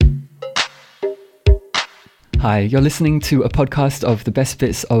Hi, you're listening to a podcast of the best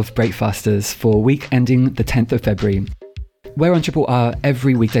bits of Breakfasters for week ending the 10th of February. We're on Triple R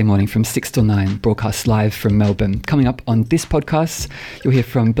every weekday morning from 6 till 9, broadcast live from Melbourne. Coming up on this podcast, you'll hear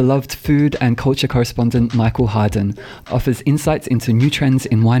from beloved food and culture correspondent Michael Harden, offers insights into new trends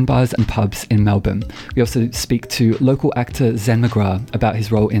in wine bars and pubs in Melbourne. We also speak to local actor Zen McGrath about his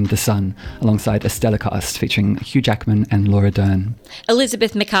role in The Sun, alongside a stellar cast featuring Hugh Jackman and Laura Dern.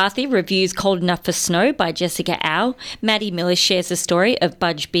 Elizabeth McCarthy reviews Cold Enough for Snow by Jessica Au. Maddie Miller shares the story of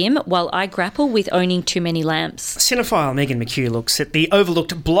Budge Bim, while I grapple with owning too many lamps. Cinephile Megan McHugh looks at the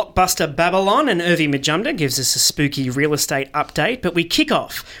overlooked blockbuster Babylon, and Urvi Majumdar gives us a spooky real estate update. But we kick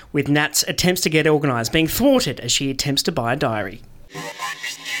off with Nat's attempts to get organised being thwarted as she attempts to buy a diary.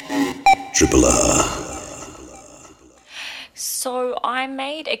 Triple R. So I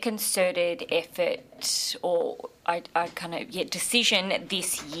made a concerted effort, decision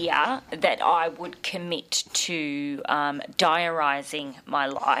this year that I would commit to diarising my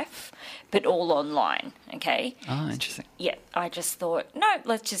life, but all online, okay? Oh, interesting. Yeah, I just thought, no,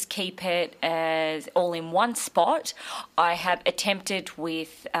 let's just keep it as all in one spot. I have attempted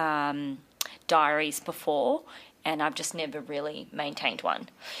with diaries before, and I've just never really maintained one.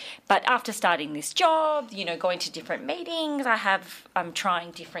 But after starting this job, going to different meetings, I'm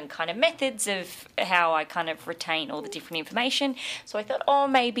trying different kind of methods of how I kind of retain all the different information. So I thought,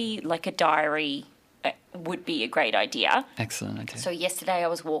 maybe like a diary would be a great idea. Excellent idea. So yesterday I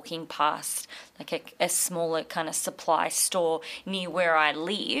was walking past like a smaller kind of supply store near where I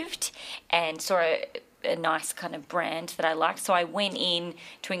lived and saw a nice kind of brand that I liked. So I went in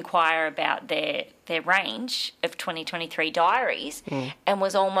to inquire about their range of 2023 diaries and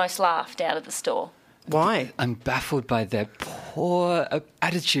was almost laughed out of the store. Why? I'm baffled by their poor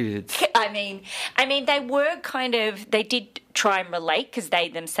attitudes. I mean, they did try and relate because they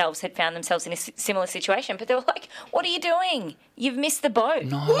themselves had found themselves in a similar situation, but they were like, what are you doing? You've missed the boat.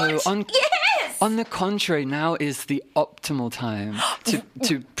 No, what? Yes! On the contrary, now is the optimal time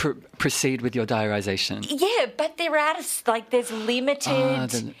to proceed with your diarisation. Yeah, but they're there's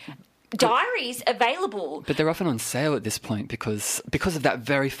limited diaries available. But they're often on sale at this point because of that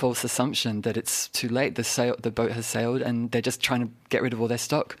very false assumption that it's too late. The boat has sailed and they're just trying to get rid of all their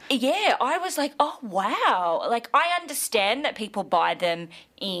stock. Yeah, I was like, oh, wow. Like, I understand that people buy them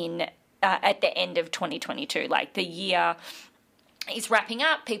at the end of 2022, like the year is wrapping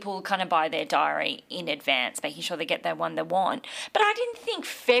up, people kind of buy their diary in advance, making sure they get that one they want. But I didn't think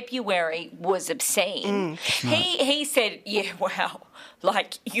February was obscene. He said, yeah, wow,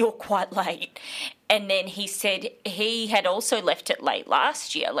 like you're quite late. And then he said he had also left it late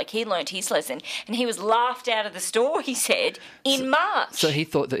last year. Like he learnt his lesson and he was laughed out of the store, he said, in March. So he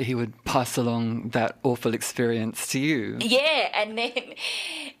thought that he would pass along that awful experience to you. Yeah, and then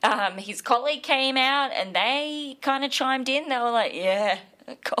his colleague came out and they kind of chimed in. They were like, yeah,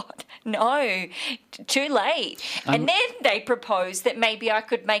 God, no, too late. And then they proposed that maybe I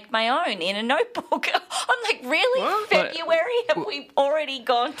could make my own in a notebook. I'm like, really? What? February? Have we already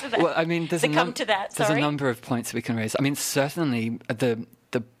gone to that? Well, I mean, there's a number of points we can raise. I mean, certainly the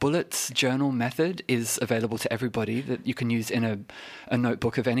bullets journal method is available to everybody that you can use in a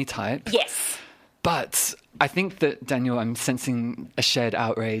notebook of any type. Yes. But I think that, Daniel, I'm sensing a shared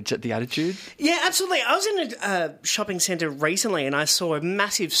outrage at the attitude. Yeah, absolutely. I was in a shopping centre recently and I saw a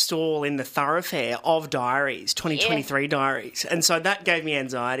massive stall in the thoroughfare of diaries, 2023 diaries. And so that gave me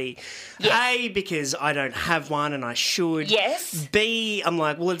anxiety. Yes. A, because I don't have one and I should. Yes. B, I'm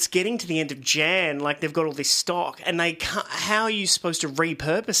like, well, it's getting to the end of Jan. Like, they've got all this stock and they can't, how are you supposed to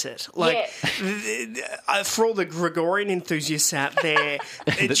repurpose it? Like, for all the Gregorian enthusiasts out there,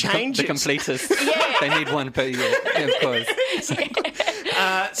 it changes. The completists. Yeah. They need one per year. Yeah, of course.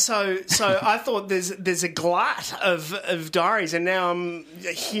 So I thought there's a glut of diaries, and now I'm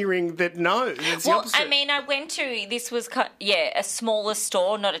hearing that no, it's the opposite. I mean, I went to, this was a smaller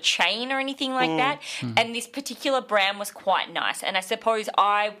store, not a chain or anything like that, and this particular brand was quite nice, and I suppose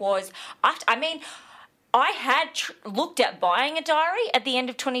I had looked at buying a diary at the end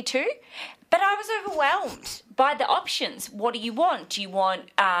of 22, but I was overwhelmed by the options. What do you want? Do you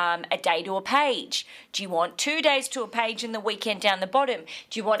want a day to a page? Do you want 2 days to a page and the weekend down the bottom?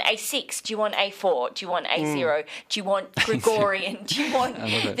 Do you want A6? Do you want A4? Do you want A0? Do you want Gregorian? Do you want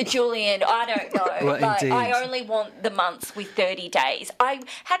the Julian? I don't know. Well, like, I only want the months with 30 days. I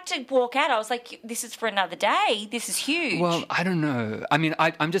had to walk out. I was like, this is for another day. This is huge. Well, I don't know. I mean,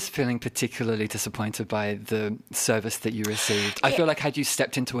 I'm just feeling particularly disappointed by the service that you received. I feel like had you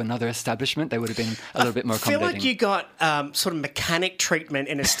stepped into another establishment, they would have been a little bit more accommodating. feel like intimidating. you got sort of mechanic treatment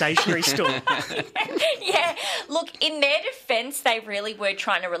in a stationery store. Yeah, look, in their defence, they really were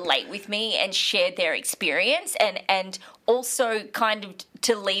trying to relate with me and share their experience and also kind of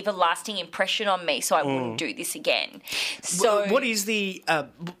to leave a lasting impression on me so I wouldn't do this again. So What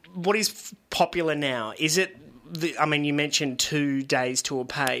is popular now? Is it, you mentioned 2 days to a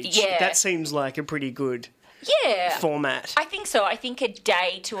page. Yeah. That seems like a pretty good format. I think so. I think a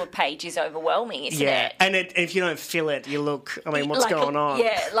day to a page is overwhelming, isn't it? And if you don't fill it, you look, what's going on?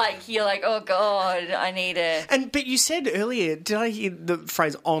 Yeah, you're like, oh God, I need a... But you said earlier, did I hear the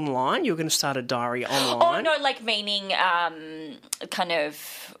phrase online? You were going to start a diary online? Oh, no, meaning kind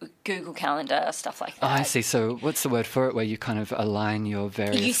of Google Calendar, stuff like that. Oh, I see. So what's the word for it, where you kind of align your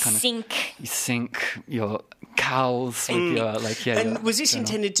various You sync your cows with your, And your was this journal.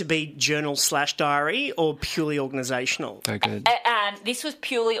 intended to be journal/diary or purely organisational? Very good. This was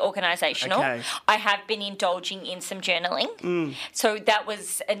purely organisational. Okay. I have been indulging in some journaling. So that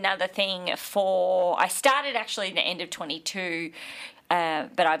was another thing I started actually at the end of 22,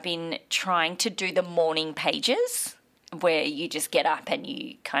 but I've been trying to do the morning pages where you just get up and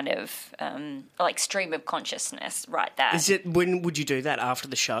you kind of, stream of consciousness, write that. When would you do that, after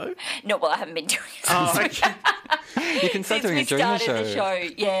the show? No, well, I haven't been doing it Oh, okay. You can start since doing we it during the started show. the show.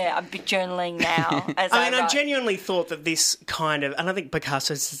 Yeah, I'm journaling now. As I I write. genuinely thought that this kind of, and I think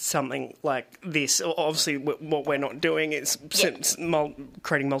Picasso said something like this. Obviously, what we're not doing is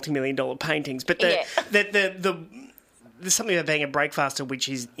creating multi-million-dollar paintings, but there's something about being a breakfaster which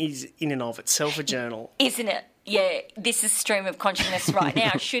is in and of itself a journal. Isn't it? Yeah, this is stream of consciousness right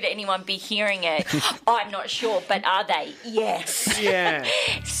now. Should anyone be hearing it? I'm not sure, but are they? Yes. Yeah.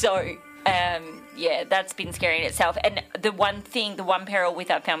 So, that's been scary in itself. And the one peril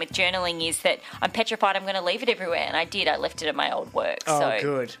I found with journaling is that I'm petrified I'm going to leave it everywhere. And I did. I left it at my old work. Oh, so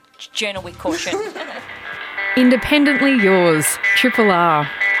good. Journal with caution. Independently yours, Triple R.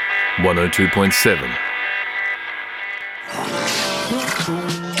 102.7.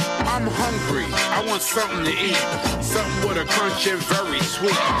 I'm hungry. I want something to eat. Something with a crunch and very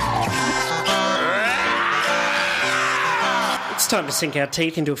sweet. It's time to sink our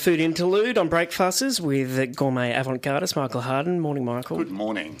teeth into a food interlude on Breakfasters with gourmet avant-gardist Michael Harden. Morning, Michael. Good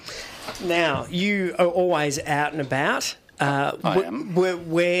morning. Now, you are always out and about. I am.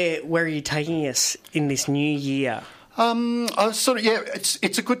 Where are you taking us in this new year?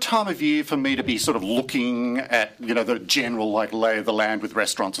 It's a good time of year for me to be sort of looking at, the general lay of the land with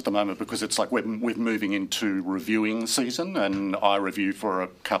restaurants at the moment, because it's like we're moving into reviewing season, and I review for a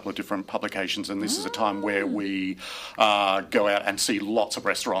couple of different publications, and this is a time where we go out and see lots of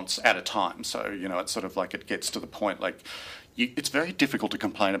restaurants at a time. So, it's sort of like it gets to the point it's very difficult to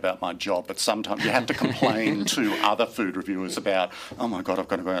complain about my job, but sometimes you have to complain to other food reviewers about, oh my God, I've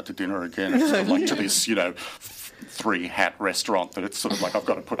got to go out to dinner again. It's sort of like to this, 3-hat restaurant that it's sort of like I've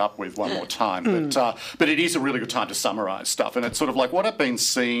got to put up with one more time. But it is a really good time to summarise stuff. And it's sort of like what I've been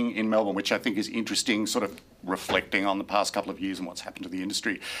seeing in Melbourne, which I think is interesting, sort of reflecting on the past couple of years and what's happened to the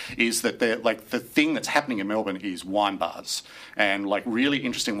industry, is that the thing that's happening in Melbourne is wine bars. And really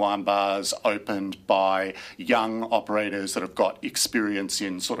interesting wine bars opened by young operators that have got experience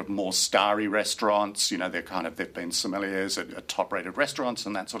in sort of more starry restaurants. They've been sommeliers at top-rated restaurants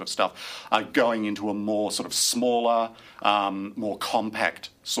and that sort of stuff, going into a more sort of smaller, more compact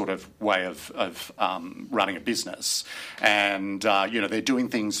sort of way of running a business. And, they're doing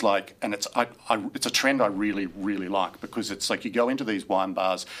things and it's a trend I really, really like, because it's like you go into these wine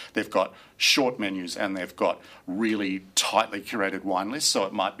bars, they've got short menus and they've got really tightly curated wine lists, so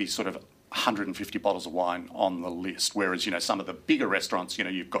it might be sort of 150 bottles of wine on the list, whereas, some of the bigger restaurants,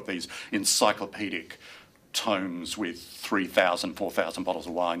 you've got these encyclopedic tomes with 3,000, 4,000 bottles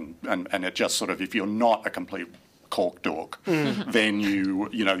of wine, and it just sort of, if you're not a complete cork dork, then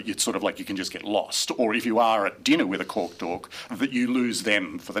it's sort of like you can just get lost. Or if you are at dinner with a cork dork, that you lose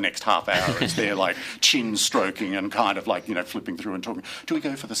them for the next half hour as they're chin stroking and kind of flipping through and talking. Do we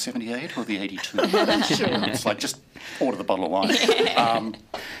go for the 78 or the 82? It's like just order the bottle of wine.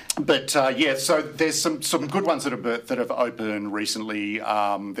 So there's some good ones that have opened recently.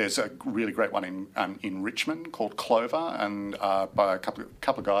 There's a really great one in Richmond called Clover, and by a couple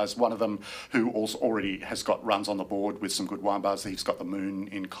of guys. One of them who also already has got runs on the board with some good wine bars. He's got the Moon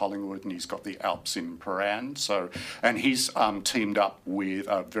in Collingwood, and he's got the Alps in Prahran. And he's teamed up with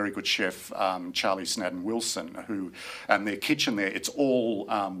a very good chef, Charlie Snadden Wilson, and their kitchen there, it's all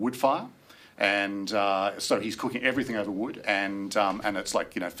wood fire. And so he's cooking everything over wood, and it's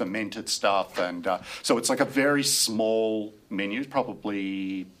fermented stuff, and so it's like a very small menu,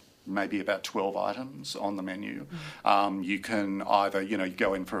 probably maybe about 12 items on the menu. You can either, you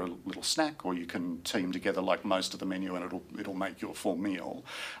go in for a little snack, or you can team together like most of the menu, and it'll make you a full meal.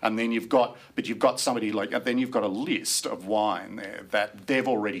 And then you've got somebody then you've got a list of wine there that they've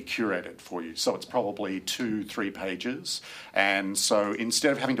already curated for you. So it's probably 2-3 pages. And so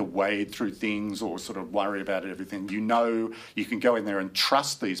instead of having to wade through things or sort of worry about everything, you can go in there and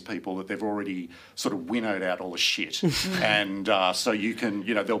trust these people that they've already sort of winnowed out all the shit. And so you can,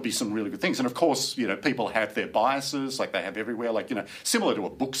 there'll be some really good things. And of course, people have their biases, like they have everywhere, similar to a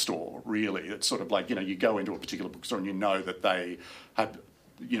bookstore, really. It's sort of like, you go into a particular bookstore and you know that they have,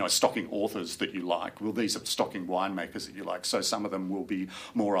 stocking authors that you like. Well, these are stocking winemakers that you like. So some of them will be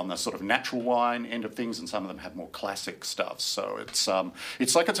more on the sort of natural wine end of things, and some of them have more classic stuff. So it's a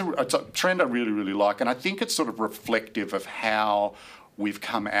trend I really, really like. And I think it's sort of reflective of how we've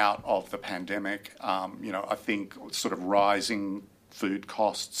come out of the pandemic. I think sort of rising food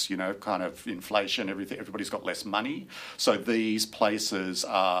costs, kind of inflation, everything. Everybody's got less money. So these places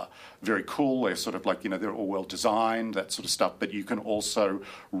are very cool. They're sort of like, they're all well designed, that sort of stuff. But you can also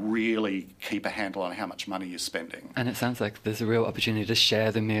really keep a handle on how much money you're spending. And it sounds like there's a real opportunity to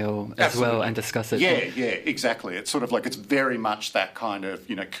share the meal as well and discuss it. Yeah, exactly. It's sort of like, it's very much that kind of,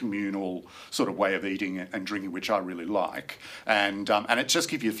 communal sort of way of eating and drinking, which I really like. And it just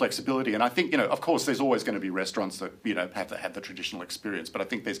gives you flexibility. And I think, of course, there's always going to be restaurants that, have the traditional experience. But I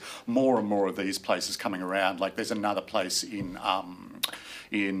think there's more and more of these places coming around. Like there's another place in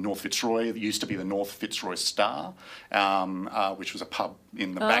North Fitzroy. It used to be the North Fitzroy Star, which was a pub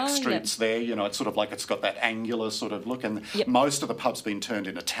in the back streets there. It's sort of like it's got that angular sort of look. And most of the pubs been turned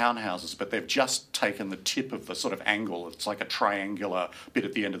into townhouses, but they've just taken the tip of the sort of angle. It's like a triangular bit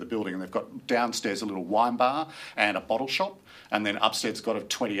at the end of the building. And they've got downstairs a little wine bar and a bottle shop. And then upstairs got a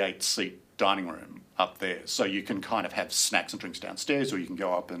 28-seat dining room up there. So you can kind of have snacks and drinks downstairs, or you can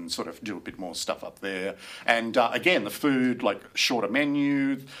go up and sort of do a bit more stuff up there. And again, the food, like shorter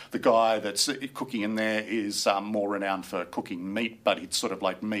menu. The guy that's cooking in there is more renowned for cooking meat, but it's sort of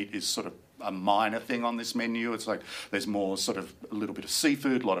like meat is sort of a minor thing on this menu. It's like there's more sort of a little bit of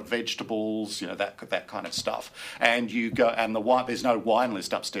seafood, a lot of vegetables, that kind of stuff. And you go, and the wine, there's no wine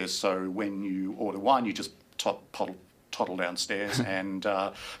list upstairs, so when you order wine, you just toddle downstairs and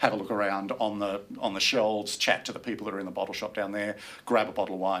have a look around on the shelves, chat to the people that are in the bottle shop down there, grab a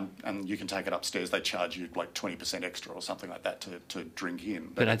bottle of wine, and you can take it upstairs. They charge you like 20% extra or something like that to drink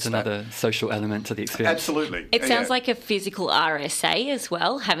in. But adds another social element to the experience. Absolutely. It sounds like a physical RSA as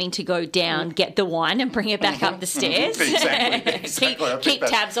well, having to go down, get the wine and bring it back up the stairs. Exactly. Keep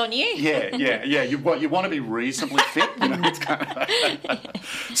tabs on you. Yeah. You want to be reasonably fit. It's kind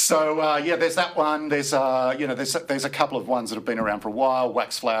of So there's that one. There's there's a couple of ones that have been around for a while.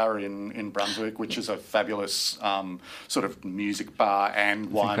 Wax Flower in Brunswick, which is a fabulous sort of music bar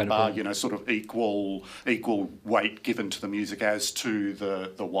and wine bar. Sort of equal weight given to the music as to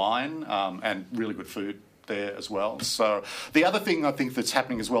the wine, and really good food there as well. So the other thing I think that's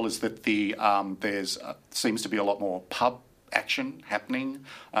happening as well is that there's seems to be a lot more pub action happening,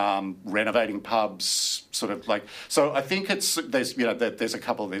 renovating pubs, sort of like. So I think there's a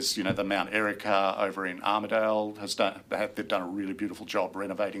couple. There's the Mount Erica over in Armidale they've done a really beautiful job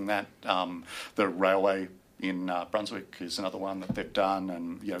renovating that. The railway in Brunswick is another one that they've done,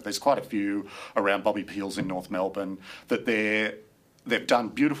 and there's quite a few around Bobby Peel's in North Melbourne that they've done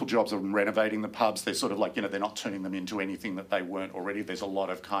beautiful jobs of renovating the pubs. They're sort of like, they're not turning them into anything that they weren't already. There's a lot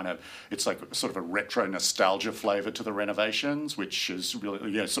of it's like sort of a retro nostalgia flavour to the renovations, which is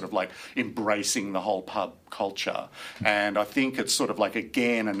really, sort of like embracing the whole pub culture. And I think it's sort of like,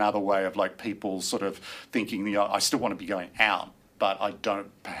 again, another way of like people sort of thinking, I still want to be going out, but I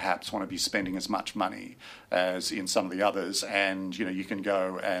don't perhaps want to be spending as much money as in some of the others. And, you can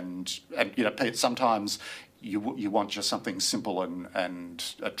go and sometimes you want just something simple and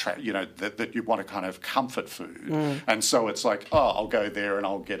attract, that you want a kind of comfort food. And so it's like, I'll go there and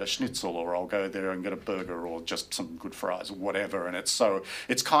I'll get a schnitzel, or I'll go there and get a burger, or just some good fries or whatever. And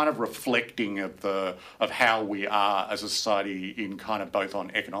it's kind of reflecting of how we are as a society in kind of both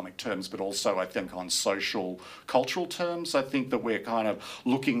on economic terms, but also I think on social, cultural terms. I think that we're kind of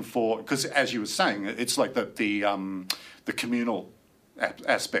looking for, because as you were saying, it's like the communal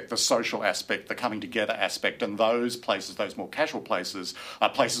aspect, the social aspect, the coming together aspect, and those places, those more casual places, are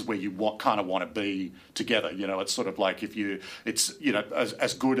places where you kind of want to be together. It's sort of like it's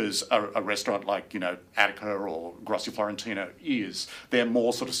as good as a restaurant like Attica or Grossi Florentina is. They're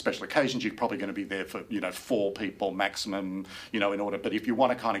more sort of special occasions. You're probably going to be there for 4 people maximum, in order. But if you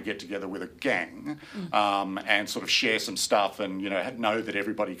want to kind of get together with a gang and sort of share some stuff, and know that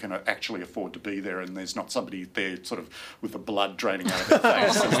everybody can actually afford to be there, and there's not somebody there sort of with the blood draining out their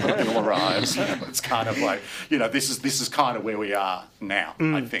face as the bill arrives. It's kind of like, this is kind of where we are now,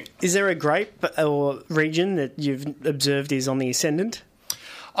 I think. Is there a grape or region that you've observed is on the ascendant?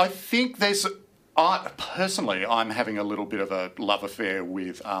 I think personally, I'm having a little bit of a love affair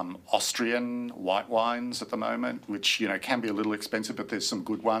with Austrian white wines at the moment, which can be a little expensive, but there's some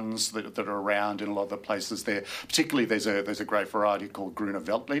good ones that are around in a lot of the places there. Particularly, there's a great variety called Grüner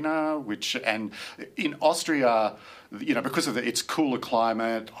Veltliner, and in Austria, because of its cooler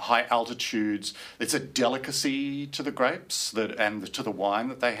climate, high altitudes, it's a delicacy to the grapes and to the wine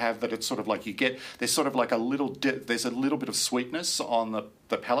that they have, that it's sort of like there's sort of like there's a little bit of sweetness on the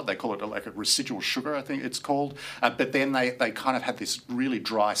palate. They call it like a residual sugar, I think it's called. But then they kind of have this really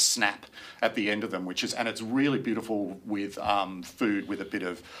dry snap at the end of them, and it's really beautiful with food with a bit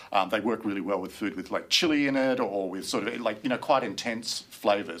of, they work really well with food with like chili in it, or with sort of like, quite intense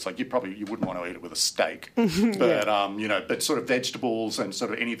flavours. Like you wouldn't want to eat it with a steak, but but sort of vegetables and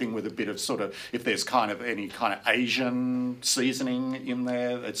sort of anything with a bit of sort of, if there's kind of any kind of Asian seasoning in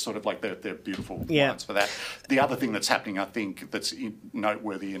there, it's sort of like they're beautiful wines for that. The other thing that's happening, I think, that's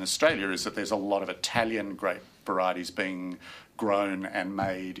noteworthy in Australia is that there's a lot of Italian grape varieties being grown and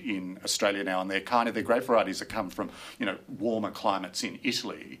made in Australia now, and they're grape varieties that come from warmer climates in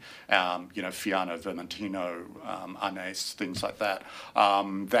Italy, Fiano, Vermentino, Arnese, things like that,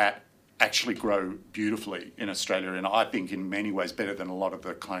 that actually grow beautifully in Australia, and I think in many ways better than a lot of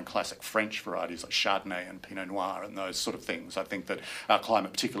the kind of classic French varieties like Chardonnay and Pinot Noir and those sort of things. I think that our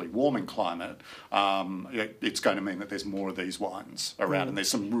climate, particularly warming climate, it's going to mean that there's more of these wines around, and there's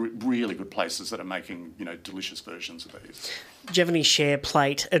some really good places that are making delicious versions of these. Do you have any share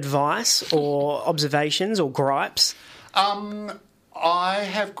plate advice or observations or gripes? I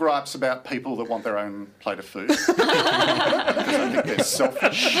have gripes about people that want their own plate of food because I think they're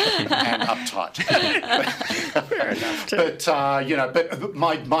selfish and uptight. Fair enough. But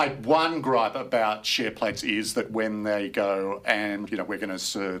my one gripe about share plates is that when they go and we're going to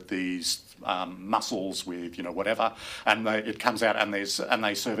serve these mussels with whatever, and it comes out and they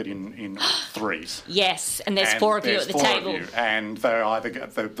serve it in threes. Yes, and there's four of you at the table. And they're either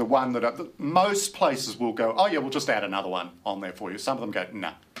the one that most places will go, oh yeah, we'll just add another one on there for you. Some of them go,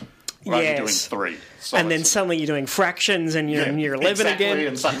 no. We're only doing three. So and then suddenly you're doing fractions and you're in year 11 again.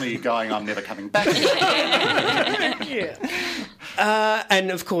 And suddenly you're going, I'm never coming back.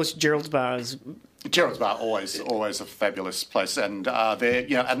 And of course, Gerald's Bar is... Gerald's Bar, always a fabulous place, and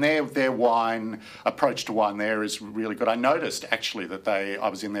their wine approach to wine there is really good. I noticed actually that I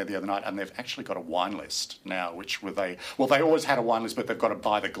was in there the other night, and they've actually got a wine list now, they always had a wine list, but they've got a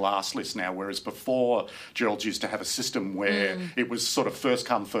by the glass list now. Whereas before, Gerald's used to have a system where it was sort of first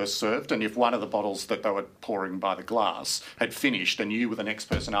come, first served, and if one of the bottles that they were pouring by the glass had finished, and you were the next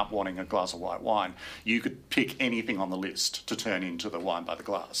person up wanting a glass of white wine, you could pick anything on the list to turn into the wine by the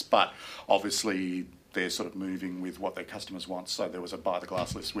glass. But obviously, they're sort of moving with what their customers want, so there was a by the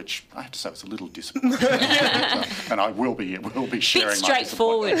glass list, which I have to say was a little disappointing. And I will be sharing. Bit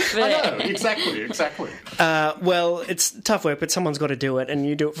straightforward. I know, exactly. Well, it's tough work, but someone's got to do it, and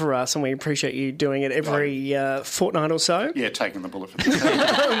you do it for us, and we appreciate you doing it every fortnight or so. Yeah, taking the bullet for this.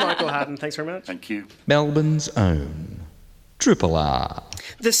 Michael Harden, thanks very much. Thank you. Melbourne's own Triple R.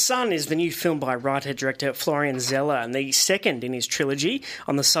 The Sun is the new film by writer-director Florian Zeller, and the second in his trilogy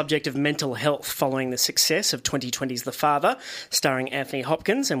on the subject of mental health following the success of 2020's The Father, starring Anthony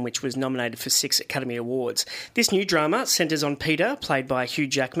Hopkins, and which was nominated for 6 Academy Awards. This new drama centres on Peter, played by Hugh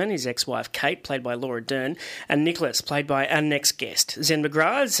Jackman, his ex-wife Kate, played by Laura Dern, and Nicholas, played by our next guest. Zen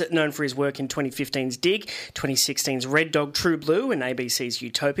McGrath is known for his work in 2015's Dig, 2016's Red Dog True Blue, and ABC's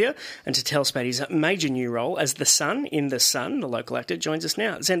Utopia, and to tell us about his major new role as the Sun in The Sun, the local actor, joins us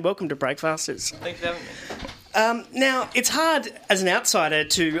now. Zen, welcome to Breakfasters. Thanks for having me. Now, it's hard as an outsider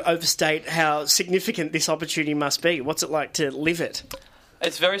to overstate how significant this opportunity must be. What's it like to live it?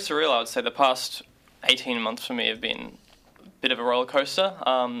 It's very surreal, I would say. The past 18 months for me have been a bit of a roller coaster.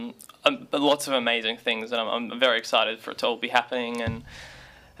 Lots of amazing things, and I'm very excited for it to all be happening, and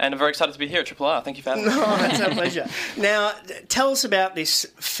I'm very excited to be here at Triple R. Thank you for having me. Oh, that's our pleasure. Now, tell us about this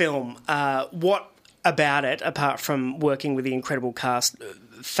film. What about it, apart from working with the incredible cast,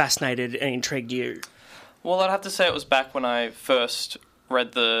 fascinated and intrigued you? Well, I'd have to say it was back when I first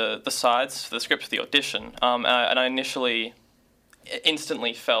read the sides for the script for the audition, and I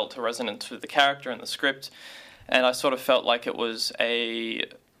instantly felt a resonance with the character and the script, and I sort of felt like it was a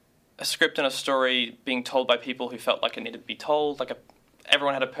script and a story being told by people who felt like it needed to be told,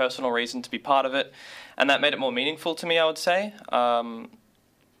 everyone had a personal reason to be part of it, and that made it more meaningful to me, I would say.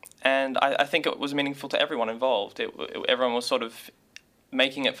 And I think it was meaningful to everyone involved. Everyone was sort of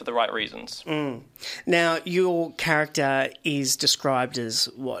making it for the right reasons. Now, your character is described as,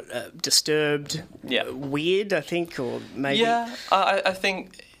 disturbed, weird, I think, or maybe... Yeah, I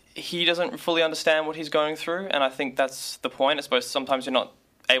think he doesn't fully understand what he's going through, and I think that's the point. I suppose sometimes you're not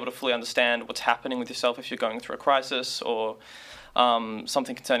able to fully understand what's happening with yourself if you're going through a crisis or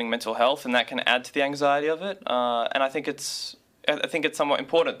something concerning mental health, and that can add to the anxiety of it. And I think it's somewhat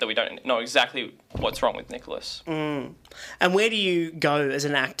important that we don't know exactly what's wrong with Nicholas. And where do you go as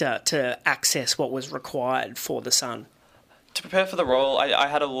an actor to access what was required for the son? To prepare for the role, I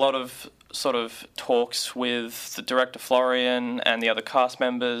had a lot of sort of talks with the director Florian and the other cast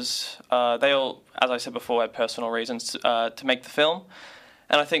members. They all, as I said before, had personal reasons to make the film.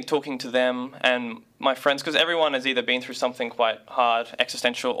 And I think talking to them and my friends, because everyone has either been through something quite hard,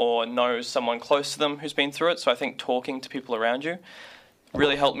 existential, or knows someone close to them who's been through it. So I think talking to people around you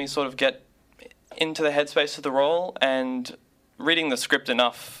really helped me sort of get into the headspace of the role, and reading the script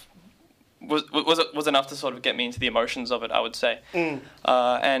enough was enough to sort of get me into the emotions of it, I would say.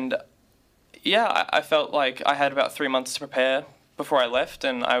 And yeah, I felt like I had about 3 months to prepare before I left,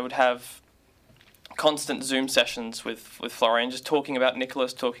 and I would have constant Zoom sessions with Florian, just talking about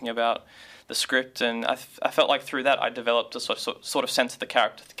Nicholas, talking about the script, and I felt like through that I developed a sort of sense of the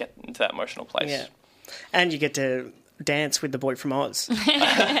character to get into that emotional place. Yeah, and you get to dance with the boy from Oz.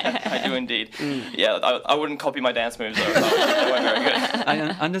 I do indeed. Yeah, I wouldn't copy my dance moves though. They weren't very good. I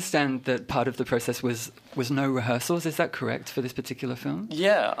understand that part of the process was no rehearsals. Is that correct for this particular film?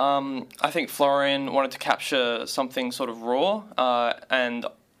 Yeah, I think Florian wanted to capture something sort of raw and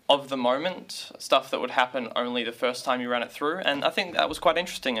of the moment, stuff that would happen only the first time you ran it through. And I think that was quite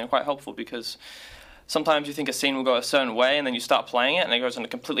interesting and quite helpful, because sometimes you think a scene will go a certain way and then you start playing it and it goes in a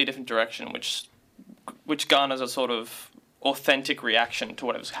completely different direction, which garners a sort of authentic reaction to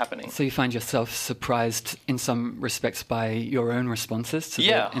whatever's happening. So you find yourself surprised in some respects by your own responses to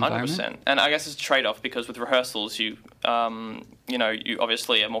the environment? 100%. And I guess it's a trade-off, because with rehearsals you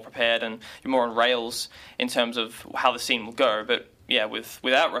obviously are more prepared and you're more on rails in terms of how the scene will go. But yeah,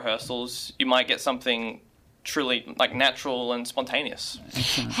 without rehearsals, you might get something truly like natural and spontaneous.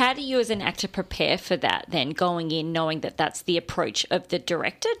 How do you as an actor prepare for that then, going in knowing that that's the approach of the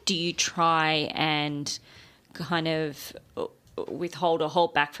director? Do you try and kind of withhold or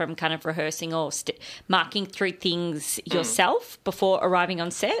hold back from kind of rehearsing or marking through things yourself before arriving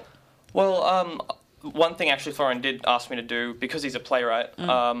on set? Well, one thing actually Florian did ask me to do, because he's a playwright,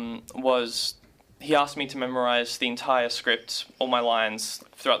 was he asked me to memorise the entire script, all my lines,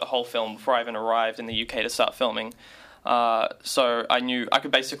 throughout the whole film before I even arrived in the UK to start filming. So I knew I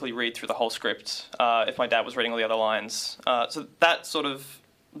could basically read through the whole script if my dad was reading all the other lines. So that sort of...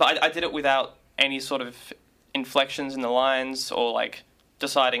 But I did it without any sort of inflections in the lines or like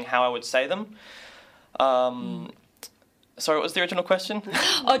deciding how I would say them. Sorry, what was the original question?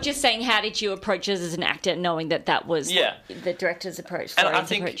 Oh, just saying, how did you approach it as an actor, knowing that was the director's approach,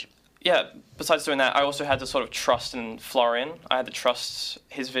 Florian's approach? Yeah, besides doing that, I also had to sort of trust in Florian. I had to trust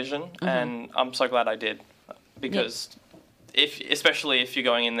his vision, and I'm so glad I did. Because especially if you're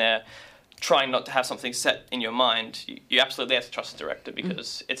going in there trying not to have something set in your mind, you absolutely have to trust the director,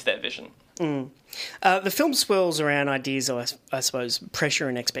 because it's their vision. The film swirls around ideas of, I suppose, pressure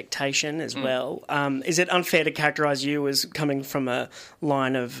and expectation as well. Is it unfair to characterise you as coming from a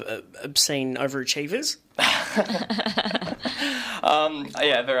line of obscene overachievers?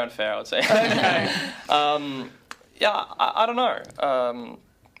 Yeah, very unfair, I would say. Okay. I don't know.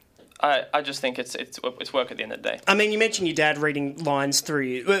 I just think it's work at the end of the day. I mean, you mentioned your dad reading lines through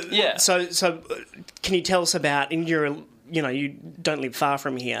you. Yeah. So can you tell us about, you don't live far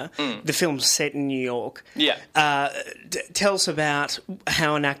from here. The film's set in New York. Yeah. Tell us about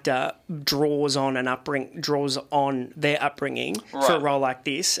how an actor draws on their upbringing for a role like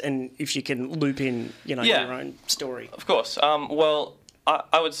this, and if you can loop in, your own story. Of course. Well,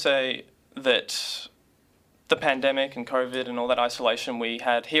 I would say that the pandemic and COVID and all that isolation we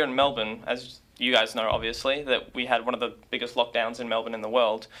had here in Melbourne, as you guys know, obviously, that we had one of the biggest lockdowns in Melbourne in the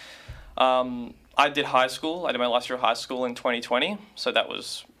world. I did high school. I did my last year of high school in 2020, so that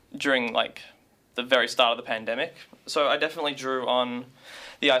was during the very start of the pandemic. So I definitely drew on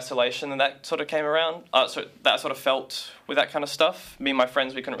the isolation that sort of came around. So that sort of felt with that kind of stuff. Me and my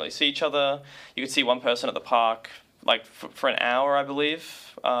friends, we couldn't really see each other. You could see one person at the park for an hour, I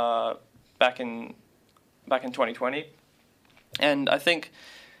believe, back in 2020. And I think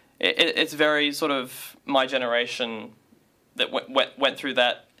it's very sort of my generation that went through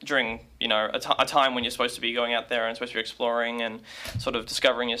that during a time when you're supposed to be going out there and supposed to be exploring and sort of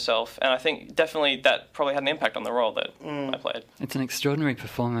discovering yourself. And I think definitely that probably had an impact on the role that I played. It's an extraordinary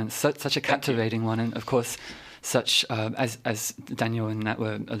performance, such a captivating one, and of course such, as Daniel and Nat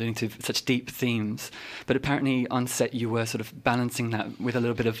were alluding to, such deep themes. But apparently on set you were sort of balancing that with a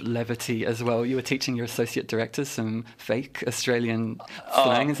little bit of levity as well. You were teaching your associate directors some fake Australian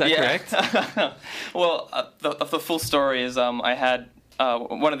slang, is that correct? Well, the full story is I had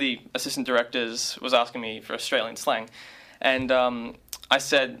one of the assistant directors was asking me for Australian slang, and I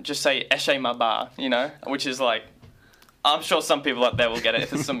said, just say "eshe maba," which is like, I'm sure some people out there will get it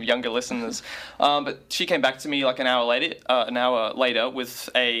if there's some younger listeners. But she came back to me like an hour later with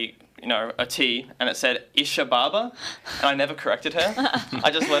a T, and it said Isha Baba, and I never corrected her.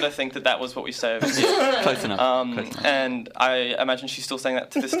 I just let her think that was what we say over here. Close enough. And I imagine she's still saying that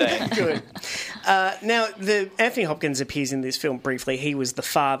to this day. Good. Now, Anthony Hopkins appears in this film briefly. He was the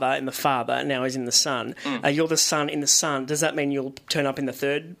father in The Father, now he's in The Son. You're the son in The Son. Does that mean you'll turn up in the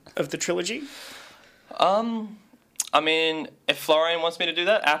third of the trilogy? I mean, if Florian wants me to do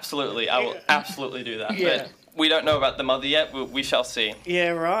that, absolutely. I will absolutely do that. Yeah. But we don't know about the mother yet. We shall see. Yeah,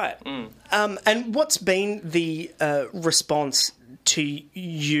 right. And what's been the response to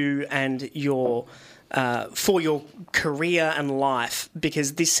you and your for your career and life?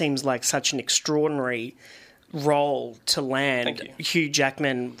 Because this seems like such an extraordinary role to land. Thank you. Hugh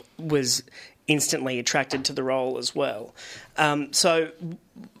Jackman was instantly attracted to the role as well. So,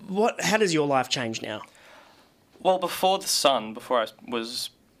 how does your life change now? Well, before The Son, before I was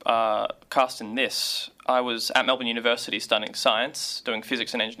cast in this, I was at Melbourne University studying science, doing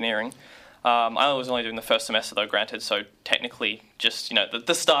physics and engineering. I was only doing the first semester, though, granted, so technically just,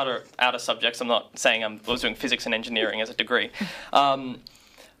 the starter outer subjects. I'm not saying I was doing physics and engineering as a degree.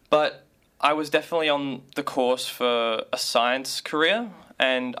 But I was definitely on the course for a science career,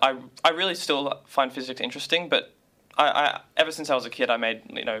 and I really still find physics interesting, but I ever since I was a kid, I made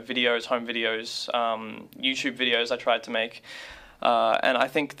videos, home videos, YouTube videos I tried to make, and I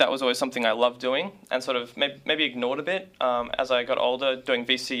think that was always something I loved doing, and sort of maybe ignored a bit as I got older, doing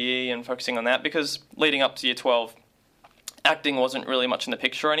VCE and focusing on that, because leading up to year 12, acting wasn't really much in the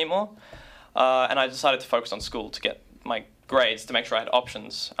picture anymore, and I decided to focus on school to get my grades to make sure I had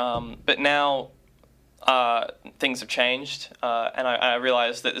options. But now things have changed, and I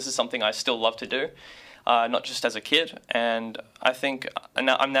realised that this is something I still love to do. Not just as a kid, and I think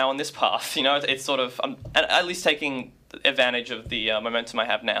I'm now on this path. It's sort of I'm at least taking advantage of the momentum I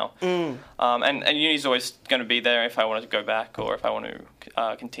have now. And uni's always going to be there if I wanted to go back or if I want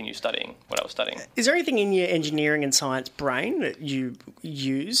to continue studying what I was studying. Is there anything in your engineering and science brain that you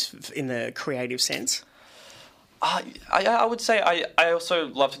use in the creative sense? I would say I also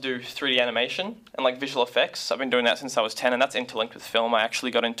love to do 3D animation and visual effects. I've been doing that since I was 10, and that's interlinked with film. I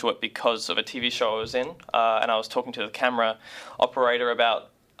actually got into it because of a TV show I was in, and I was talking to the camera operator about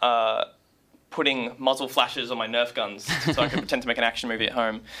putting muzzle flashes on my Nerf guns so I could pretend to make an action movie at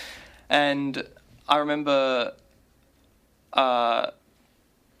home. And I remember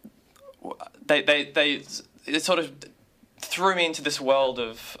it sort of threw me into this world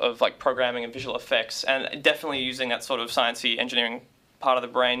of programming and visual effects, and definitely using that sort of sciencey engineering part of the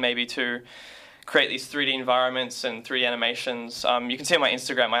brain maybe to create these 3D environments and 3D animations. You can see on my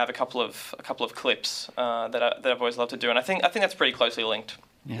Instagram I have a couple of clips that I've always loved to do, and I think that's pretty closely linked.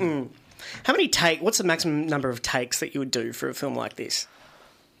 Yeah. What's the maximum number of takes that you would do for a film like this?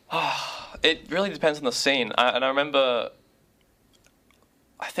 It really depends on the scene, and I remember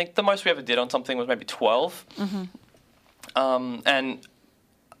I think the most we ever did on something was maybe 12. And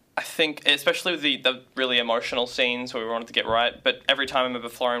I think, especially with the really emotional scenes where we wanted to get right, but every time I remember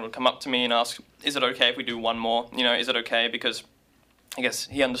Florian would come up to me and ask, is it okay if we do one more? Is it okay? Because I guess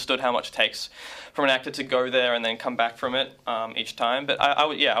he understood how much it takes from an actor to go there and then come back from it each time. But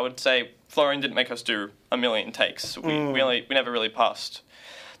I would say Florian didn't make us do a million takes. We never really passed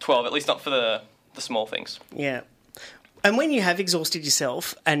 12, at least not for the small things. Yeah. And when you have exhausted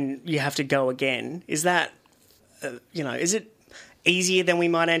yourself and you have to go again, is that... is it easier than we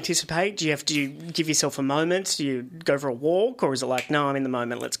might anticipate? Do you have to give yourself a moment? Do you go for a walk? Or is it like, no, I'm in the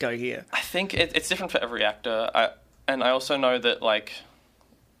moment, let's go here? I think it's different for every actor. I also know that,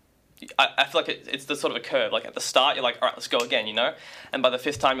 I feel like it's the sort of a curve. Like, at the start, you're like, all right, let's go again, And by the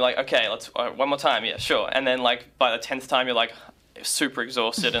 5th time, you're like, okay, let's one more time, yeah, sure. And then, by the 10th time, you're, super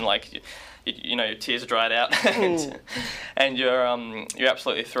exhausted and, your tears are dried out. and you're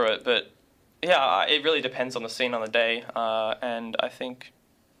absolutely through it. But... yeah, it really depends on the scene on the day, and I think,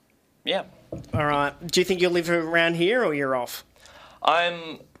 yeah. All right. Do you think you'll live around here or you're off?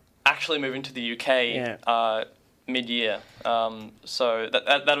 I'm actually moving to the UK mid-year. So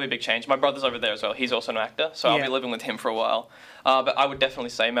that'll be a big change. My brother's over there as well. He's also an actor, so I'll be living with him for a while. But I would definitely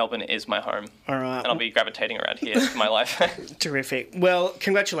say Melbourne is my home. All right. And I'll be gravitating around here for my life. Terrific. Well,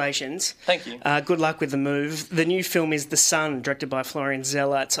 congratulations. Thank you. Good luck with the move. The new film is The Sun, directed by Florian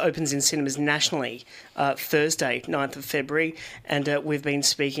Zeller. It opens in cinemas nationally Thursday, 9th of February. And we've been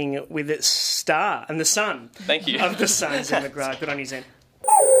speaking with its star and the son Thank you. of The Sun, Zen McGrath. Good on you, Zen.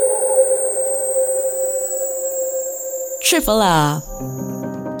 Triple R.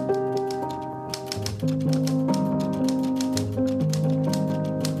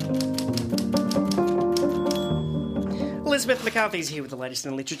 Elizabeth McCarthy's here with the latest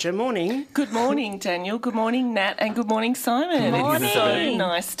in literature. Morning. Good morning, Daniel. Good morning, Nat. And good morning, Simon. Good morning. It's so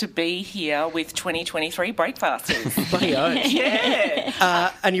nice to be here with 2023 Breakfasters. Bloody oath.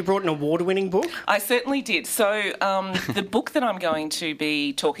 Yeah. And you brought an award-winning book? I certainly did. So the book that I'm going to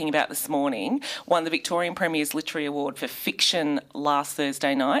be talking about this morning won the Victorian Premier's Literary Award for Fiction last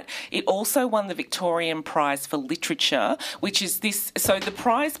Thursday night. It also won the Victorian Prize for Literature, which is this... So the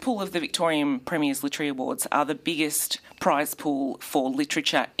prize pool of the Victorian Premier's Literary Awards are the biggest prize pool for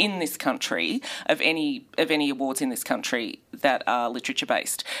literature in this country of any awards in this country that are literature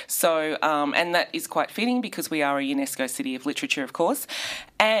based. So and that is quite fitting because we are a UNESCO City of Literature, of course.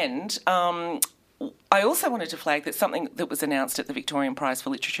 And I also wanted to flag that something that was announced at the Victorian Prize for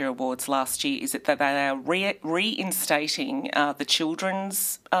Literature Awards last year is that they are reinstating the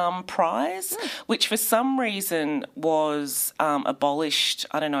Children's Prize, which for some reason was abolished,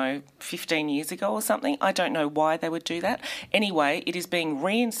 15 years ago or something. I don't know why they would do that. Anyway, it is being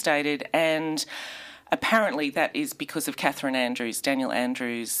reinstated, and apparently that is because of Catherine Andrews, Daniel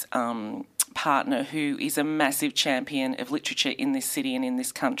Andrews' partner, who is a massive champion of literature in this city and in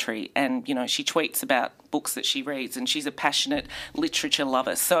this country. And, she tweets about books that she reads, and she's a passionate literature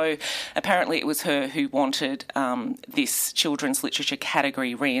lover. So apparently it was her who wanted this children's literature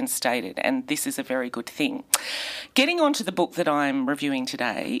category reinstated, and this is a very good thing. Getting on to the book that I'm reviewing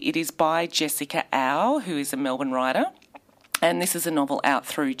today, it is by Jessica Au, who is a Melbourne writer. And this is a novel out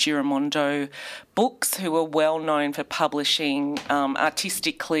through Giramondo Books, who are well known for publishing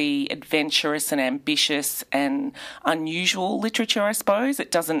artistically adventurous and ambitious and unusual literature, I suppose.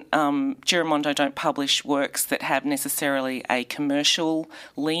 It doesn't, Giramondo don't publish works that have necessarily a commercial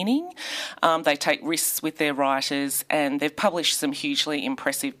leaning. They take risks with their writers, and they've published some hugely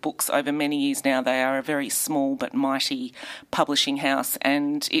impressive books over many years now. They are a very small but mighty publishing house,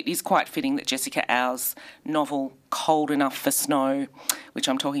 and it is quite fitting that Jessica Au's novel Cold Enough for Snow, which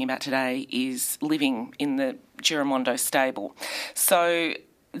I'm talking about today, is living in the Giramondo stable. So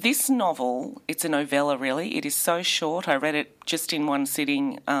this novel, it's a novella really. It is so short. I read it just in one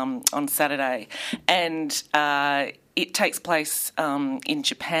sitting on Saturday, and it takes place in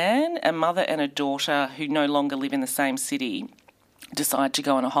Japan. A mother and a daughter who no longer live in the same city decide to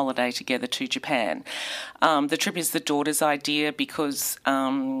go on a holiday together to Japan. The trip is the daughter's idea because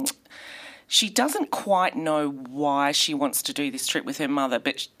she doesn't quite know why she wants to do this trip with her mother,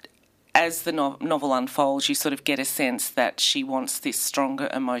 but as the novel unfolds, you sort of get a sense that she wants this stronger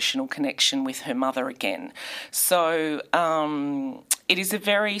emotional connection with her mother again. So it is a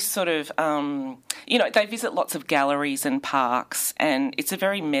very sort of, they visit lots of galleries and parks, and it's a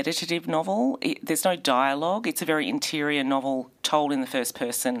very meditative novel. There's no dialogue. It's a very interior novel told in the first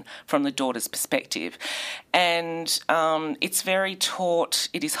person from the daughter's perspective. And it's very taut.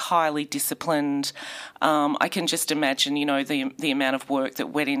 It is highly disciplined. I can just imagine, the amount of work that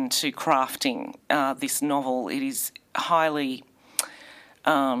went into crafting this novel. It is highly...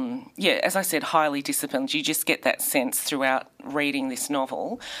 as I said, highly disciplined. You just get that sense throughout reading this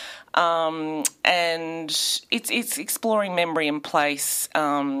novel. And it's exploring memory and place,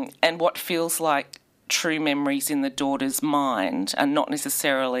 and what feels like true memories in the daughter's mind are not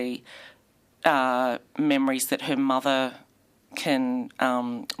necessarily memories that her mother can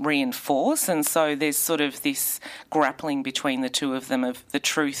reinforce, and so there's sort of this grappling between the two of them of the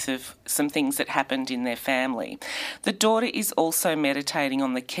truth of some things that happened in their family. The daughter is also meditating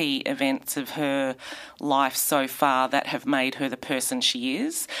on the key events of her life so far that have made her the person she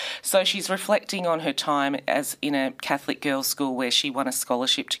is. So she's reflecting on her time as in a Catholic girls' school where she won a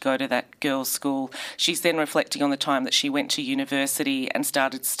scholarship to go to that girls' school. She's then reflecting on the time that she went to university and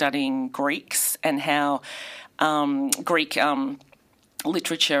started studying Greeks, and how Greek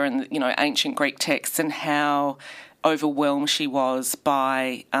literature and ancient Greek texts, and how overwhelmed she was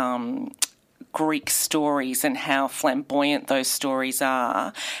by Greek stories and how flamboyant those stories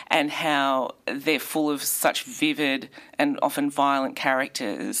are, and how they're full of such vivid and often violent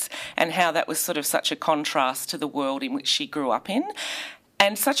characters, and how that was sort of such a contrast to the world in which she grew up in.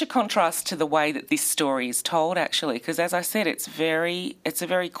 And such a contrast to the way that this story is told, actually, because as I said, it's a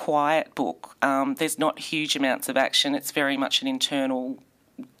very quiet book. There's not huge amounts of action. It's very much an internal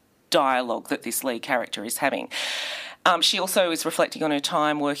dialogue that this lead character is having. She also is reflecting on her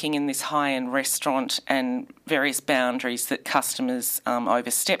time working in this high-end restaurant and various boundaries that customers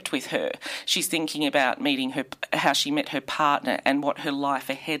overstepped with her. She's thinking about how she met her partner and what her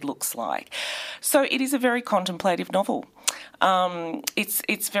life ahead looks like. So it is a very contemplative novel.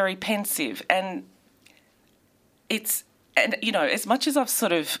 It's very pensive, and as much as I've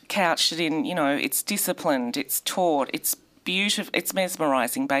sort of couched it in, it's disciplined, it's taught, it's beautiful, it's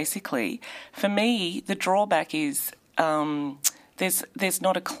mesmerising. Basically, for me, the drawback is there's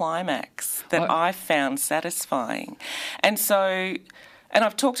not a climax that I found satisfying, and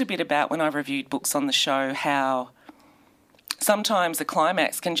I've talked a bit about when I've reviewed books on the show how sometimes the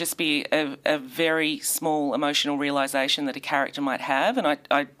climax can just be a very small emotional realisation that a character might have. And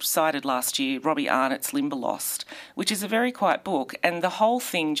I cited last year Robbie Arnott's Limberlost, which is a very quiet book, and the whole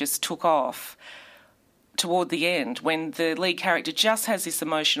thing just took off toward the end when the lead character just has this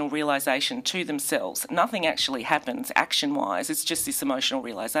emotional realisation to themselves. Nothing actually happens action-wise, it's just this emotional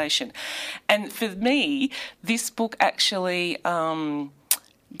realisation. And for me, this book actually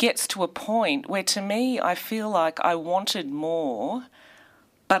gets to a point where, to me, I feel like I wanted more,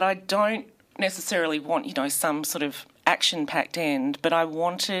 but I don't necessarily want, some sort of action-packed end, but I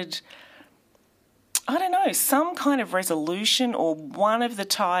wanted, I don't know, some kind of resolution or one of the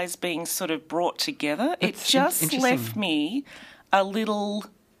ties being sort of brought together. It just left me a little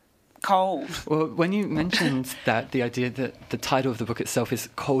cold. Well, when you mentioned that, the idea that the title of the book itself is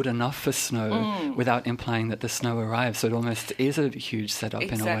Cold Enough for Snow, without implying that the snow arrives, so it almost is a huge setup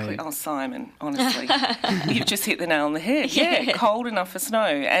in a way. Exactly. Oh, Simon, honestly, you've just hit the nail on the head. Yeah, Cold Enough for Snow.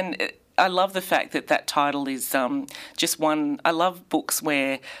 And I love the fact that title is just one. I love books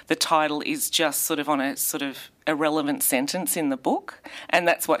where the title is just sort of on a sort of irrelevant sentence in the book, and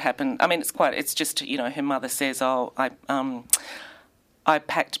that's what happened. I mean, it's just, her mother says, I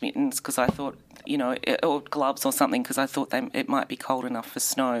packed mittens because I thought, or gloves or something because I thought it might be cold enough for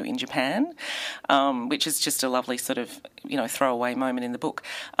snow in Japan, which is just a lovely sort of, throwaway moment in the book.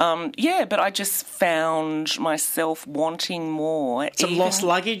 But I just found myself wanting more. Some lost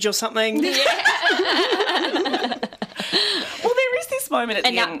luggage or something? Yeah. Well, there is this moment at the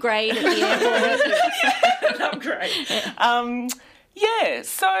end. An upgrade at the end. An upgrade.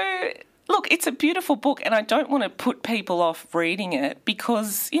 So... Look, it's a beautiful book, and I don't want to put people off reading it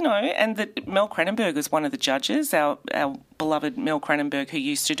because, and that Mel Cranenberg is one of the judges, our beloved Mel Cranenberg, who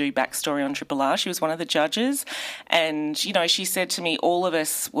used to do Backstory on Triple R. She was one of the judges, and, she said to me, all of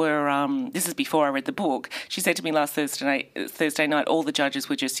us were, this is before I read the book, she said to me last Thursday night, all the judges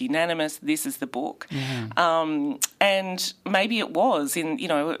were just unanimous, this is the book. Mm-hmm. And maybe it was in,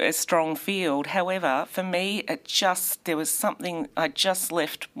 a strong field. However, for me, there was something, I just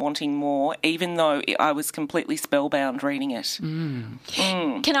left wanting more, even though I was completely spellbound reading it. Can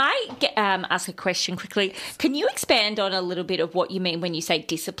I ask a question quickly? Can you expand on a little bit of what you mean when you say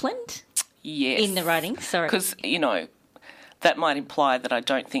disciplined? Yes. In the writing? Sorry. Because, that might imply that I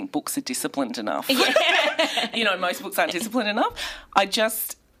don't think books are disciplined enough. Yeah. Most books aren't disciplined enough. I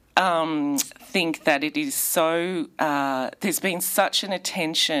just think that it is so... there's been such an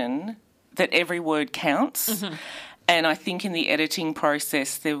attention that every word counts. Mm-hmm. And I think in the editing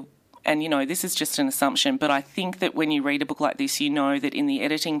process, this is just an assumption, but I think that when you read a book like this, that in the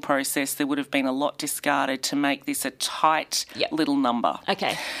editing process there would have been a lot discarded to make this a tight little number.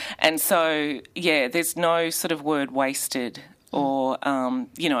 Okay. And so, there's no sort of word wasted or, and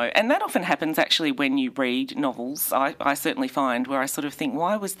that often happens actually when you read novels. I certainly find where I sort of think,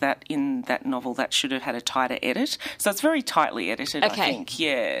 why was that in that novel? That should have had a tighter edit. So it's very tightly edited, okay. I think.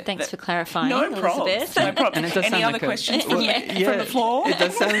 Yeah. Thanks for clarifying, No problem. No problem. Any other questions from the floor? It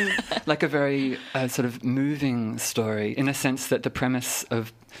does sound like a very sort of moving story in a sense that the premise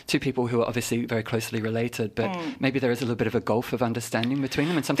of two people who are obviously very closely related, but maybe there is a little bit of a gulf of understanding between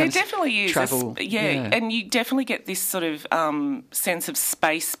them, and sometimes there definitely is. Travel, and you definitely get this sort of sense of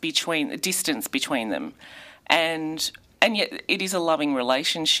distance between them, and yet it is a loving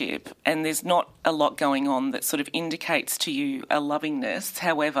relationship, and there's not a lot going on that sort of indicates to you a lovingness.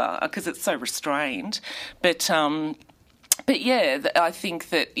 However, because it's so restrained, But I think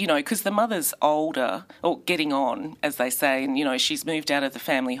that, because the mother's older, or getting on, as they say, and, she's moved out of the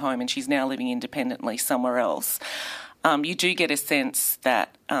family home and she's now living independently somewhere else, you do get a sense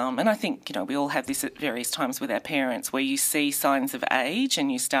that, and I think, we all have this at various times with our parents, where you see signs of age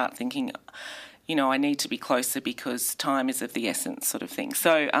and you start thinking, I need to be closer because time is of the essence, sort of thing.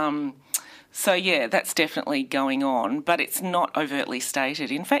 So yeah, that's definitely going on, but it's not overtly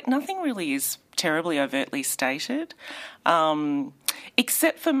stated. In fact, nothing really is terribly overtly stated,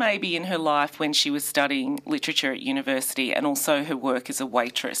 except for maybe in her life when she was studying literature at university, and also her work as a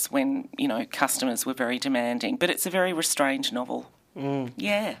waitress when, customers were very demanding. But it's a very restrained novel. Mm.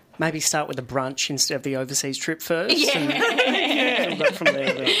 Yeah. Maybe start with a brunch instead of the overseas trip first. Yeah. And go from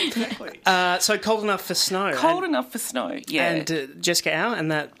there. So Cold Enough for Snow. Cold Enough for Snow, yeah. And Jessica Au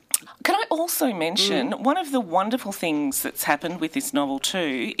and that... Can I also mention one of the wonderful things that's happened with this novel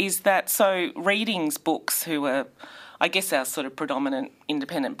too is that, so Readings Books, who are, I guess, our sort of predominant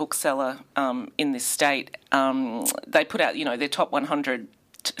independent bookseller in this state, they put out, their top 100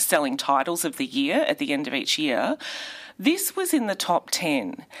 selling titles of the year at the end of each year. This was in the top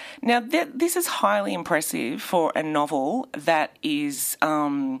 10. Now, this is highly impressive for a novel that is...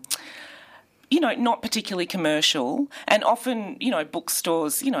 not particularly commercial. And often,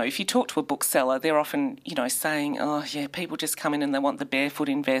 bookstores, if you talk to a bookseller, they're often, saying, oh, yeah, people just come in and they want the barefoot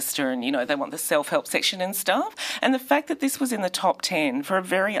investor and, they want the self-help section and stuff. And the fact that this was in the top 10 for a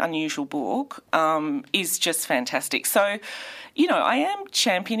very unusual book is just fantastic. So, I am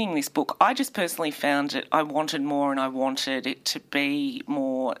championing this book. I just personally found it, I wanted more and I wanted it to be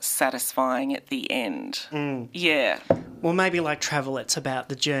more satisfying at the end. Mm. Yeah. Well, maybe like travel, it's about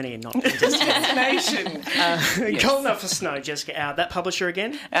the journey and not the destination. Yes. Cold Enough for Snow, Jessica Au. That publisher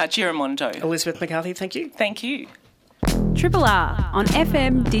again? Giramondo. Elizabeth McCarthy, thank you. Thank you. Triple R on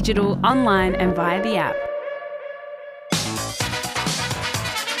FM, digital, online and via the app.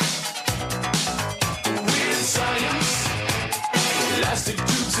 Plastic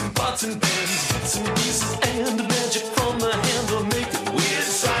tubes and pots and pans, bits and pieces and magic from the hand will make the weird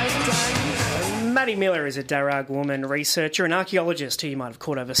science. Maddie Miller is a Darug woman researcher and archaeologist who you might have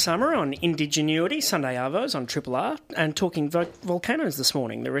caught over summer on Indigenuity, Sunday Arvos on Triple R, and talking volcanoes this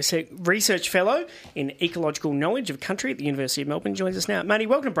morning. The research fellow in ecological knowledge of country at the University of Melbourne joins us now. Maddie,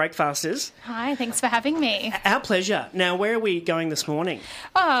 welcome to Breakfasters. Hi, thanks for having me. Our pleasure. Now, where are we going this morning?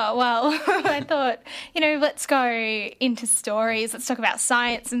 Oh, well, I thought, let's go into stories. Let's talk about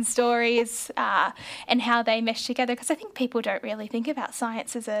science and stories and how they mesh together, because I think people don't really think about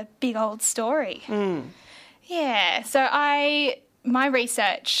science as a big old story. Mm. Yeah, so my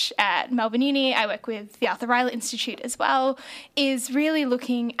research at Melbourne Uni, I work with the Arthur Rylah Institute as well, is really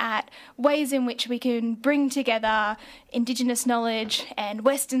looking at ways in which we can bring together Indigenous knowledge and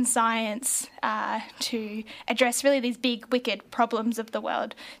Western science to address really these big, wicked problems of the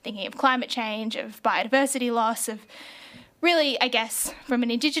world, thinking of climate change, of biodiversity loss, of really, I guess, from an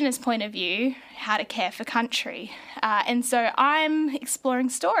Indigenous point of view, how to care for country. And so I'm exploring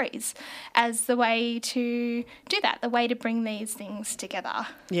stories as the way to do that, the way to bring these things together.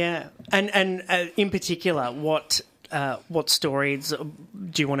 Yeah. And in particular, what stories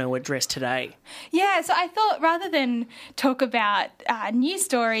do you want to address today? Yeah, so I thought rather than talk about new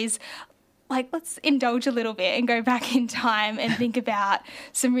stories, let's indulge a little bit and go back in time and think about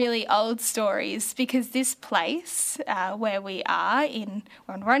some really old stories, because this place where we are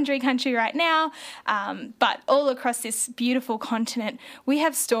we're on Wurundjeri country right now, but all across this beautiful continent, we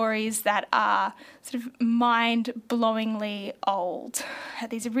have stories that are sort of mind-blowingly old.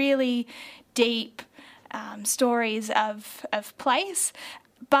 These really deep stories of place,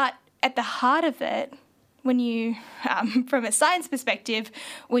 but at the heart of it, when you, from a science perspective,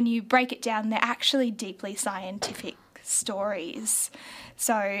 when you break it down, they're actually deeply scientific stories.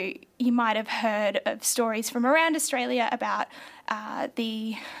 So you might have heard of stories from around Australia about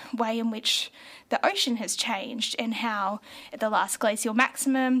the way in which the ocean has changed and how at the last glacial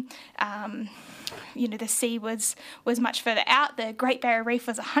maximum, the sea was much further out. The Great Barrier Reef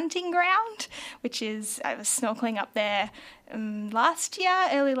was a hunting ground, I was snorkeling up there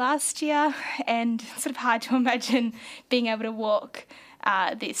early last year, and sort of hard to imagine being able to walk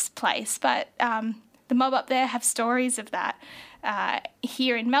this place. But the mob up there have stories of that.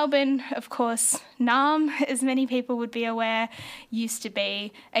 Here in Melbourne, of course, Naarm, as many people would be aware, used to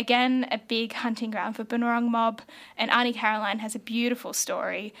be, again, a big hunting ground for Bunurong mob. And Auntie Caroline has a beautiful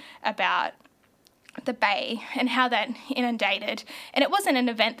story about the bay and how that inundated. And it wasn't an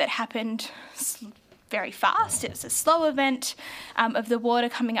event that happened very fast. It was a slow event of the water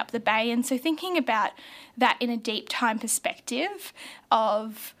coming up the bay. And so thinking about that in a deep time perspective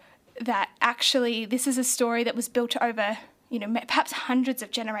of that actually this is a story that was built over perhaps hundreds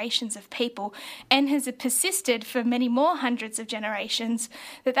of generations of people and has persisted for many more hundreds of generations,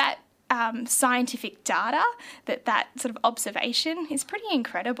 that scientific data, that sort of observation is pretty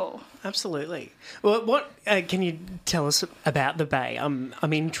incredible. Absolutely. Well, what can you tell us about the Bay? I'm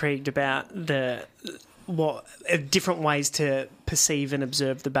intrigued about what different ways to perceive and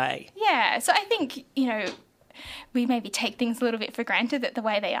observe the Bay. Yeah, so I think, we maybe take things a little bit for granted that the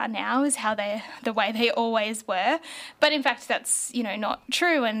way they are now is the way they always were. But in fact, that's, not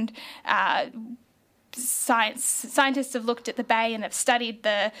true. And scientists have looked at the bay and have studied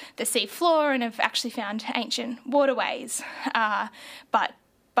the sea floor and have actually found ancient waterways. But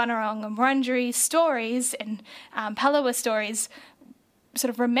Bunurong and Wurundjeri stories and Palawa stories sort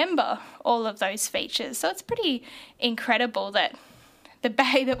of remember all of those features. So it's pretty incredible that the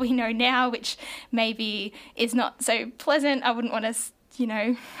bay that we know now, which maybe is not so pleasant, I wouldn't want to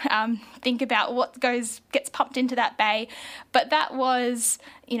think about what gets pumped into that bay, but that was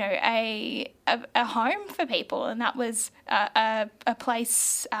a home for people, and that was a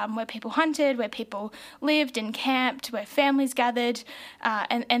place where people hunted, where people lived and camped, where families gathered,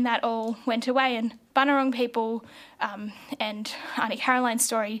 and that all went away. And Bunurong people and Auntie Caroline's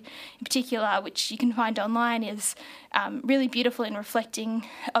story in particular, which you can find online, is really beautiful in reflecting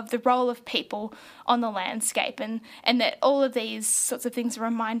of the role of people on the landscape, and that all of these sorts of things are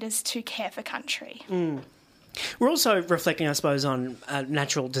reminders to care for country. We're also reflecting, I suppose, on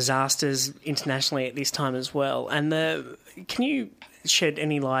natural disasters internationally at this time as well. And can you shed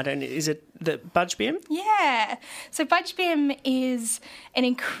any light on, is it the Budgebim? Yeah. So Budgebim is an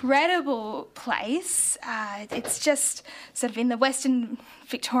incredible place. It's just sort of in the Western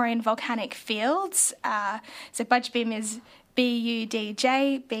Victorian volcanic fields. So Budgebim is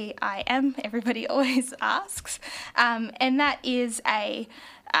Budjbim. Everybody always asks. And that is a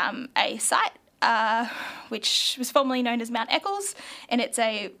site which was formerly known as Mount Eccles, and it's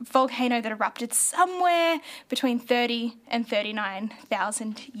a volcano that erupted somewhere between 30 and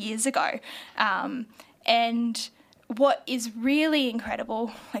 39,000 years ago. And what is really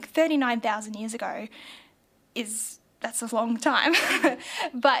incredible, 39,000 years ago, that's a long time.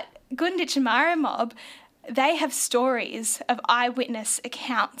 But Gunditj and Mara mob, they have stories of eyewitness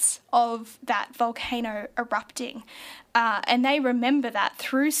accounts of that volcano erupting. And they remember that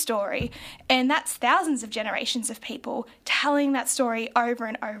through story. And that's thousands of generations of people telling that story over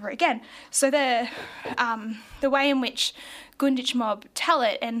and over again. So the way in which Gunditj mob tell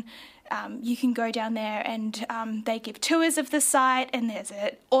it, and you can go down there and they give tours of the site, and there's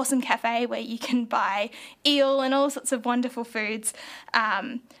an awesome cafe where you can buy eel and all sorts of wonderful foods.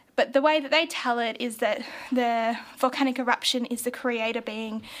 But the way that they tell it is that the volcanic eruption is the creator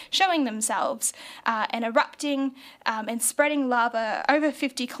being showing themselves and erupting and spreading lava over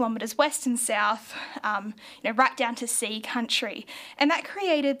 50 kilometres west and south, right down to sea country. And that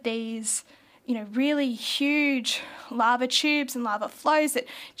created these really huge lava tubes and lava flows that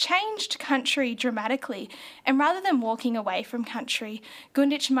changed country dramatically. And rather than walking away from country,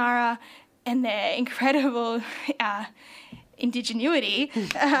 Gunditj Mara and their incredible indigenuity,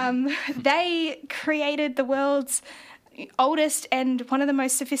 they created the world's oldest and one of the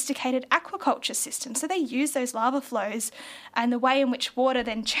most sophisticated aquaculture systems. So they used those lava flows and the way in which water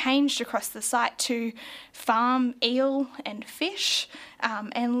then changed across the site to farm eel and fish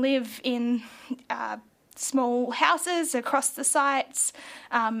and live in small houses across the sites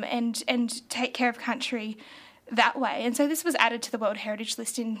and take care of country that way. And so this was added to the World Heritage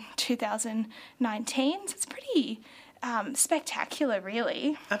List in 2019. So it's pretty spectacular,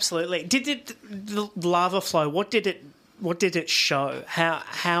 really. Absolutely. The lava flow, what did it show?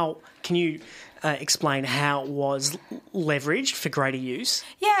 How can you explain how it was leveraged for greater use?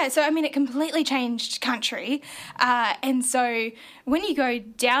 Yeah, so it completely changed country, and so when you go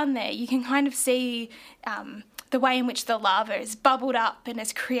down there, you can kind of see the way in which the lava has bubbled up and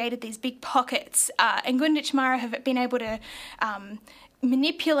has created these big pockets. And Gunditj Mara have been able to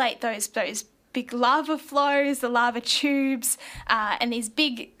manipulate those big lava flows, the lava tubes, and these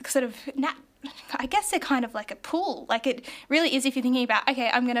big sort of, I guess they're kind of like a pool. Like it really is, if you're thinking about, okay,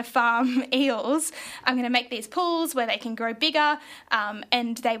 I'm going to farm eels, I'm going to make these pools where they can grow bigger,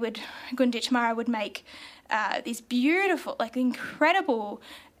 and Gunditj Mara would make these beautiful, incredible,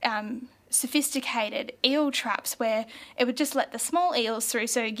 sophisticated eel traps where it would just let the small eels through.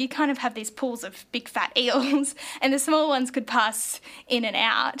 So you kind of have these pools of big fat eels and the small ones could pass in and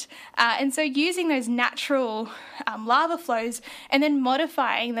out. And so using those natural lava flows and then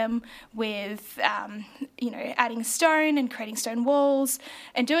modifying them with, adding stone and creating stone walls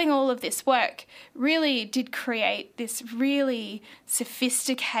and doing all of this work really did create this really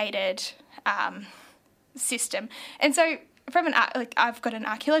sophisticated system. And so I've got an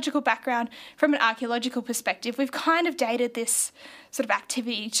archaeological background. From an archaeological perspective, we've kind of dated this sort of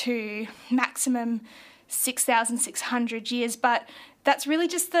activity to maximum 6,600 years, but that's really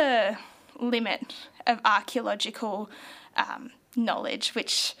just the limit of archaeological knowledge,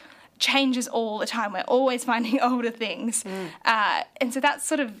 which changes all the time. We're always finding older things. And so that's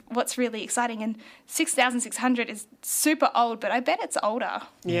sort of what's really exciting. And 6,600 is super old, but I bet it's older.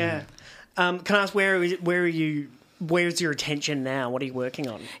 Yeah. Can I ask, where's your attention now? What are you working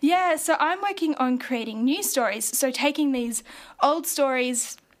on? Yeah, so I'm working on creating new stories. So taking these old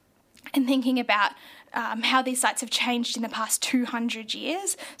stories and thinking about how these sites have changed in the past 200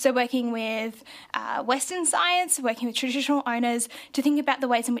 years. So working with Western science, working with traditional owners to think about the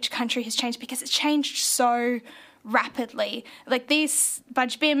ways in which country has changed, because it's changed so rapidly. Like this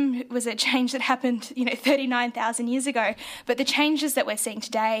Budge Bim was a change that happened, 39,000 years ago. But the changes that we're seeing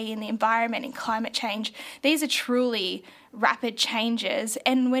today in the environment, in climate change, these are truly rapid changes.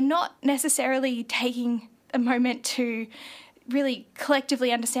 And we're not necessarily taking a moment to really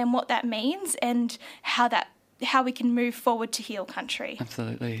collectively understand what that means and how we can move forward to heal country.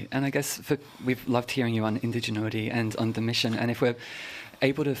 Absolutely. And I guess we've loved hearing you on indigenuity and on the mission. And if we're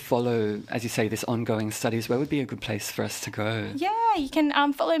able to follow, as you say, this ongoing studies, where would be a good place for us to go? Yeah, you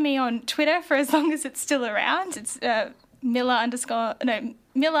can follow me on Twitter for as long as it's still around. It's Miller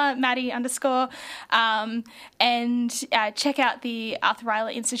Maddie _, and check out the Arthur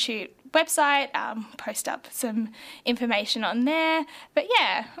Rylah Institute website, post up some information on there. But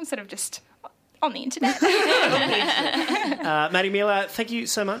yeah, I'm sort of just on the internet. Maddie Miller, thank you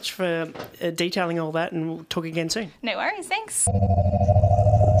so much for detailing all that, and we'll talk again soon. No worries, thanks.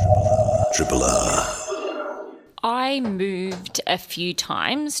 Triple R. I moved a few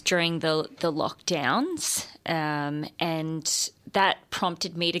times during the lockdowns, and that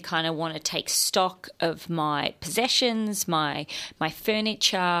prompted me to kind of want to take stock of my possessions, my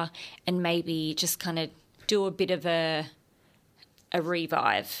furniture, and maybe just kind of do a bit of a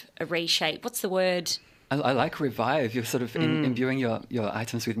revive, a reshape. What's the word? I like revive. You're sort of imbuing your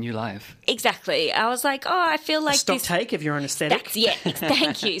items with new life. Exactly. I was like, I feel like stock take of your own aesthetic.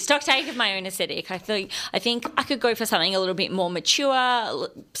 Thank you. Stock take of my own aesthetic. I think I could go for something a little bit more mature,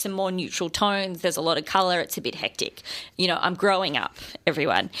 some more neutral tones. There's a lot of colour. It's a bit hectic. I'm growing up,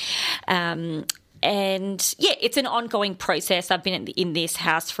 everyone. And yeah, it's an ongoing process. I've been in this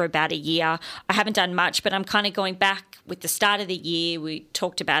house for about a year. I haven't done much, but I'm kind of going back with the start of the year. We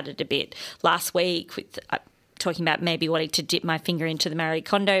talked about it a bit last week with talking about maybe wanting to dip my finger into the Marie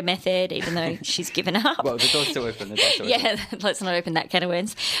Kondo method, even though she's given up. Well, the door's still open. Yeah, let's not open that can of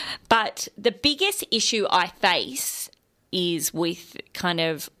worms. But the biggest issue I face is with kind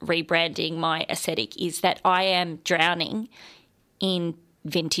of rebranding my aesthetic is that I am drowning in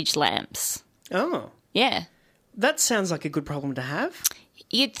vintage lamps. Oh. Yeah. That sounds like a good problem to have.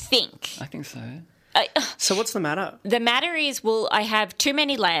 You'd think. I think so. So what's the matter? The matter is, I have too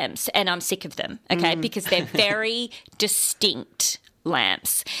many lamps and I'm sick of them, okay, because they're very distinct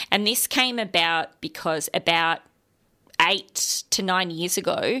lamps. And this came about because about 8 to 9 years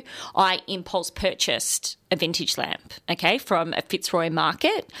ago, I impulse purchased a vintage lamp, okay, from a Fitzroy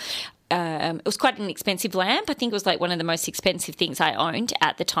market. It was quite an expensive lamp. I think it was like one of the most expensive things I owned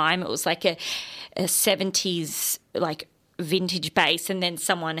at the time. It was like a 70s like vintage base, and then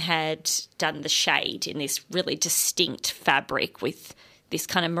someone had done the shade in this really distinct fabric with this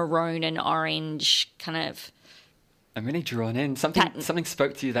kind of maroon and orange kind of... I'm really drawn in. Something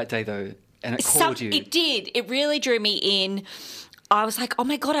spoke to you that day, though, and it called you. It did. It really drew me in. I was like, oh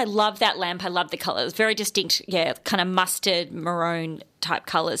my God, I love that lamp. I love the colour. It was very distinct, kind of mustard, maroon type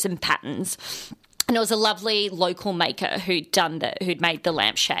colours and patterns. And it was a lovely local maker who'd made the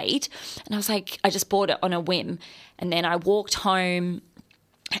lampshade. And I was like, I just bought it on a whim. And then I walked home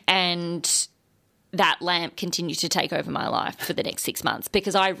and that lamp continued to take over my life for the next 6 months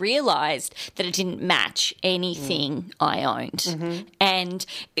because I realised that it didn't match anything I owned. Mm-hmm. And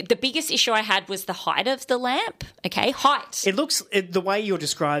the biggest issue I had was the height of the lamp, okay, height. It looks, the way you're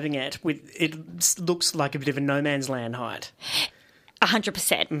describing it, it looks like a bit of a no man's land height.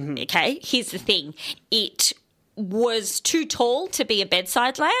 100%, okay? Here's the thing. It was too tall to be a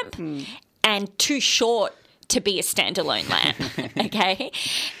bedside lamp and too short to be a standalone lamp, okay?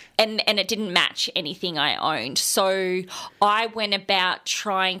 And it didn't match anything I owned. So I went about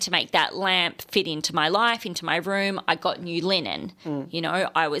trying to make that lamp fit into my life, into my room. I got new linen.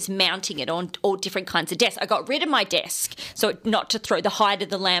 I was mounting it on all different kinds of desks. I got rid of my desk so not to throw the height of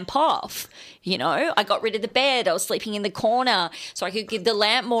the lamp off. You know, I got rid of the bed. I was sleeping in the corner so I could give the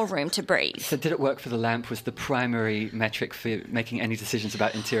lamp more room to breathe. So did it work for the lamp? Was the primary metric for making any decisions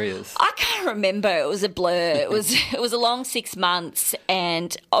about interiors? I can't remember. It was a blur. It was a long 6 months,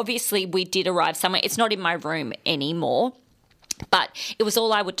 and obviously we did arrive somewhere. It's not in my room anymore, but it was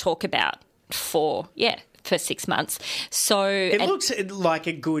all I would talk about for 6 months. So it looks like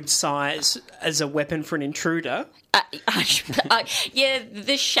a good size as a weapon for an intruder.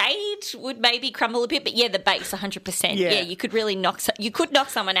 The shade would maybe crumble a bit, but the base 100%. Yeah, you could really knock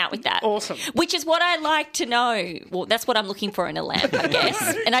someone out with that. Awesome. Which is what I like to know. Well, that's what I'm looking for in a lamp, I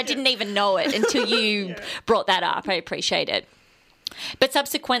guess. And I didn't even know it until you brought that up. I appreciate it. But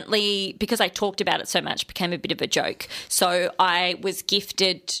subsequently, because I talked about it so much, it became a bit of a joke. So I was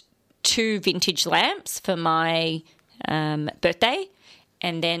gifted 2 vintage lamps for my birthday.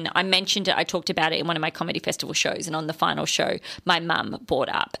 And then I mentioned it, I talked about it in one of my comedy festival shows. And on the final show, my mum brought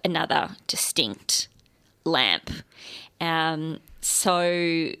up another distinct lamp.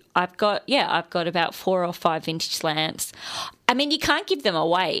 So I've got about 4 or 5 vintage lamps. I mean, you can't give them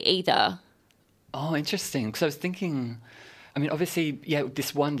away either. Oh, interesting. Because I was thinking, I mean, obviously,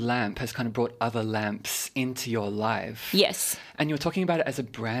 this one lamp has kind of brought other lamps into your life. Yes. And you're talking about it as a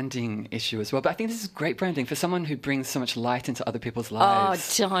branding issue as well. But I think this is great branding for someone who brings so much light into other people's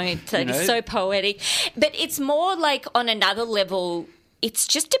lives. Oh, don't. That is so poetic. But it's more like on another level, it's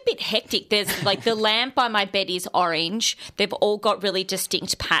just a bit hectic. There's like the lamp by my bed is orange. They've all got really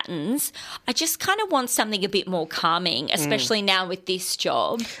distinct patterns. I just kind of want something a bit more calming, especially now with this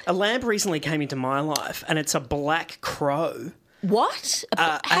job. A lamp recently came into my life, and it's a black crow. What?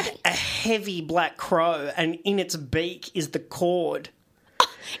 A heavy black crow, and in its beak is the cord.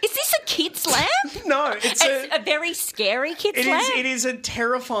 Is this a kid's lamp? No, it's a very scary kid's lamp? It is a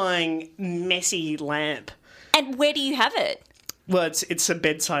terrifying, messy lamp. And where do you have it? Well, it's a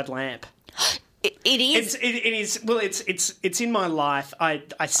bedside lamp. It is. It is. Well, it's in my life. I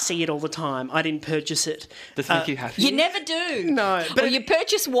see it all the time. I didn't purchase it. Does it make you happy? You never do. No, but you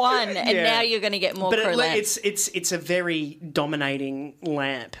purchase one, and now you're going to get more. But it's a very dominating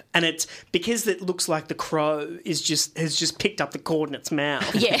lamp, and it's because it looks like the crow has just picked up the cord in its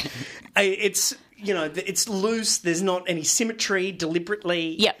mouth. Yeah, it's. It's loose. There's not any symmetry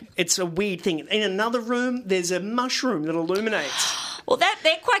deliberately. Yep. It's a weird thing. In another room, there's a mushroom that illuminates. Well,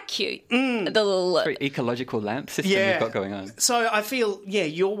 they're quite cute. The little very ecological lamp system you've got going on. So I feel,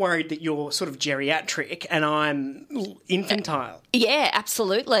 you're worried that you're sort of geriatric and I'm infantile. Yeah,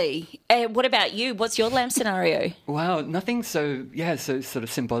 absolutely. What about you? What's your lamp scenario? Wow, nothing so sort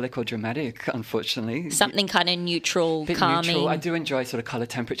of symbolic or dramatic, unfortunately. Something kind of neutral, calming. Neutral. I do enjoy sort of colour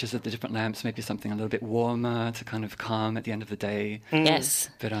temperatures of the different lamps, maybe something a little bit warmer to kind of calm at the end of the day. Yes.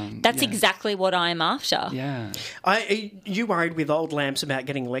 But that's exactly what I'm after. Yeah. Are you worried with old lamps about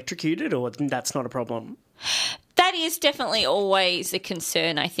getting electrocuted, or that's not a problem? That is definitely always a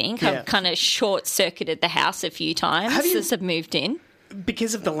concern, I think. I've kind of short-circuited the house a few times as I've moved in.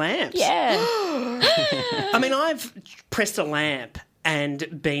 Because of the lamps? Yeah. I mean, I've pressed a lamp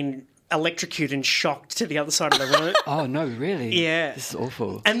and been electrocuted and shocked to the other side of the room. Oh, no, really? Yeah. This is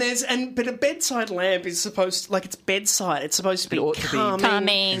awful. But a bedside lamp is supposed to, it's bedside. It's supposed to be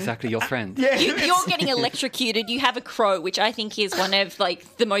calming. Exactly, your friend. Yeah. You're getting electrocuted. You have a crow, which I think is one of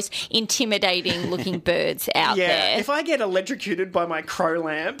the most intimidating looking birds out there. Yeah, if I get electrocuted by my crow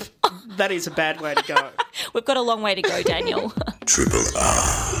lamp, that is a bad way to go. We've got a long way to go, Daniel. Triple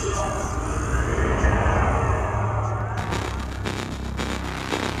R.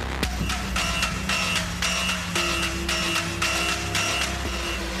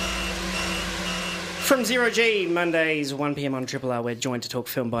 From Zero G, Mondays, 1 p.m. on Triple R, we're joined to talk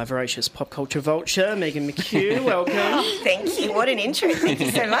film by voracious pop culture vulture, Megan McHugh. Welcome. Thank you. What an intro. Thank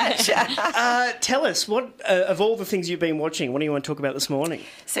you so much. Tell us, what of all the things you've been watching, what do you want to talk about this morning?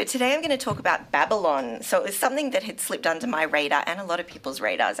 So today I'm going to talk about Babylon. So it was something that had slipped under my radar and a lot of people's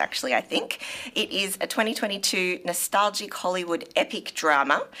radars, actually, I think. It is a 2022 nostalgic Hollywood epic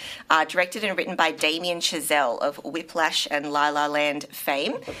drama, directed and written by Damien Chazelle of Whiplash and La La Land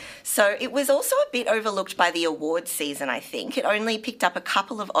fame. So it was also a bit overlooked by the awards season, I think. It only picked up a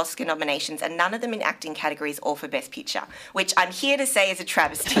couple of Oscar nominations and none of them in acting categories or for Best Picture, which I'm here to say is a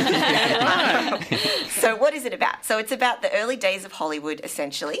travesty. So what is it about? So it's about the early days of Hollywood,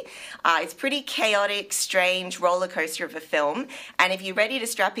 essentially. It's pretty chaotic, strange roller coaster of a film, and if you're ready to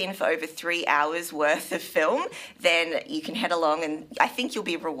strap in for over 3 hours worth of film, then you can head along and I think you'll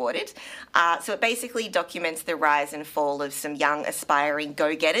be rewarded. So it basically documents the rise and fall of some young aspiring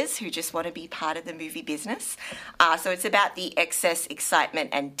go-getters who just want to be part of the movie business. So it's about the excess, excitement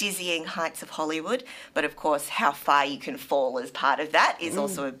and dizzying heights of Hollywood, but of course how far you can fall as part of that is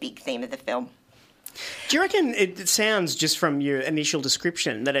also a big theme of the film. Do you reckon it sounds, just from your initial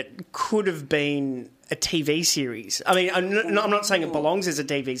description, that it could have been a TV series? I mean, I'm not saying it belongs as a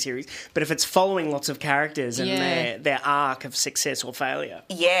TV series, but if it's following lots of characters and their arc of success or failure.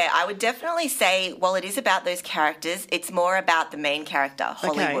 Yeah, I would definitely say, while it is about those characters, it's more about the main character,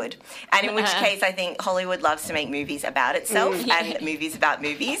 Hollywood. Okay. And in which case, I think Hollywood loves to make movies about itself and movies about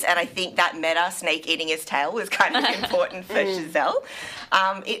movies. And I think that meta, snake eating his tail, was kind of important for Chazelle.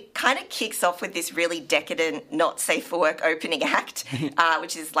 It kind of kicks off with this really decadent, not safe for work opening act,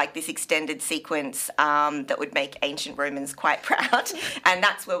 which is like this extended sequence that would make ancient Romans quite proud. And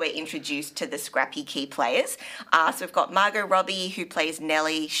that's where we're introduced to the scrappy key players. So we've got Margot Robbie, who plays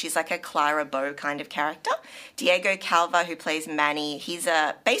Nellie. She's like a Clara Bow kind of character. Diego Calva, who plays Manny. He's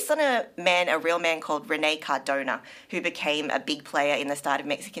based on a real man called Rene Cardona, who became a big player in the start of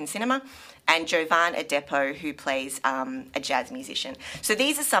Mexican cinema. And Jovan Adepo, who plays a jazz musician. So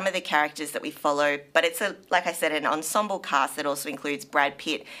these are some of the characters that we follow, but it's, like I said, an ensemble cast that also includes Brad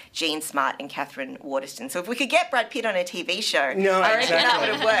Pitt, Jean Smart and Catherine Waterston. So if we could get Brad Pitt on a TV show, I reckon that would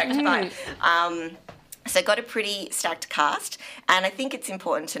have worked. But so got a pretty stacked cast, and I think it's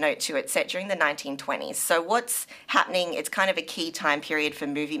important to note too, it's set during the 1920s. So what's happening, it's kind of a key time period for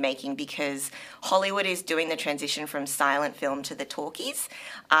movie making because Hollywood is doing the transition from silent film to the talkies,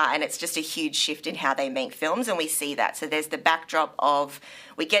 and it's just a huge shift in how they make films, and we see that. So there's the backdrop of,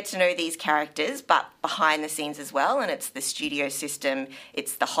 we get to know these characters, but behind the scenes as well, and it's the studio system,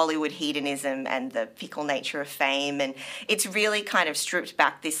 it's the Hollywood hedonism and the fickle nature of fame, and it's really kind of stripped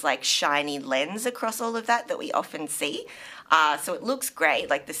back this like shiny lens across all of that we often see. So it looks great,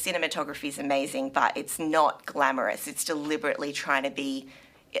 like the cinematography is amazing, but it's not glamorous. It's deliberately trying to be,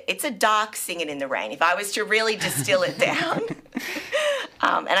 it's a dark Singing in the Rain, if I was to really distill it down.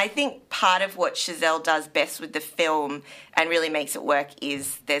 And I think part of what Chazelle does best with the film and really makes it work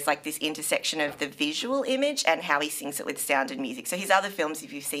is there's like this intersection of the visual image and how he syncs it with sound and music. So his other films,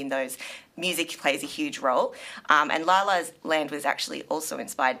 if you've seen those, music plays a huge role. And La La Land was actually also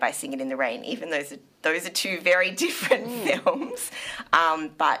inspired by Singing in the Rain, even though those are two very different films.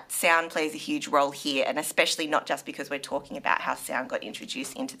 But sound plays a huge role here, and especially not just because we're talking about how sound got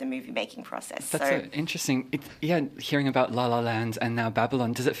introduced into the movie-making process. That's interesting. Hearing about La La Land and now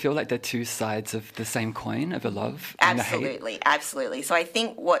Babylon, does it feel like they're two sides of the same coin, of a love and a hate? Absolutely. So I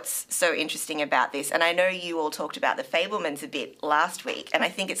think what's so interesting about this, and I know you all talked about The Fabelmans a bit last week, and I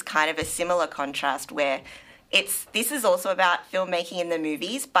think it's kind of a similar contrast where this is also about filmmaking in the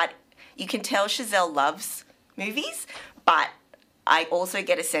movies, but you can tell Chazelle loves movies, but I also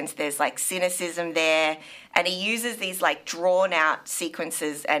get a sense there's like cynicism there, and he uses these like drawn out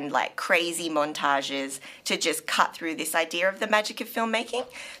sequences and like crazy montages to just cut through this idea of the magic of filmmaking.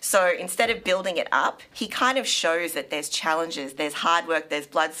 So instead of building it up, he kind of shows that there's challenges, there's hard work, there's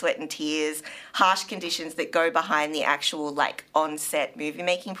blood, sweat and tears, harsh conditions that go behind the actual like on-set movie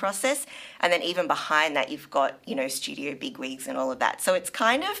making process. And then even behind that, you've got, studio bigwigs and all of that. So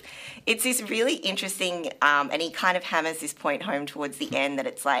it's this really interesting, and he kind of hammers this point home towards the end that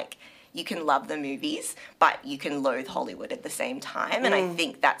it's like, you can love the movies, but you can loathe Hollywood at the same time. And I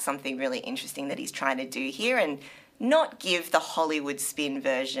think that's something really interesting that he's trying to do here, and not give the Hollywood spin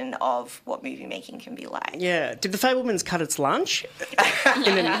version of what movie making can be like. Yeah. Did The Fabelmans cut its lunch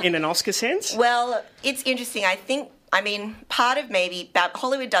in an Oscar sense? Well, it's interesting. Part of maybe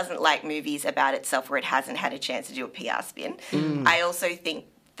Hollywood doesn't like movies about itself where it hasn't had a chance to do a PR spin. I also think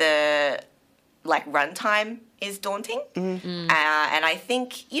the runtime is daunting. And I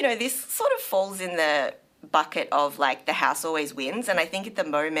think, this sort of falls in the bucket of the house always wins. And I think at the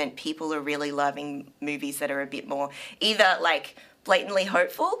moment people are really loving movies that are a bit more either blatantly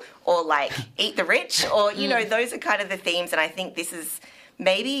hopeful or eat the rich or, those are kind of the themes. And I think this is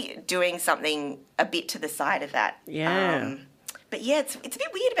maybe doing something a bit to the side of that. Yeah. But yeah, it's a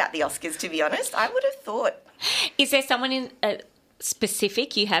bit weird about the Oscars, to be honest. I would have thought. Is there someone in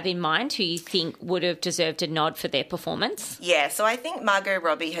specific you have in mind who you think would have deserved a nod for their performance? Yeah, so I think Margot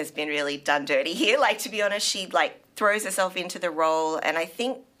Robbie has been really done dirty here. To be honest, she throws herself into the role, and I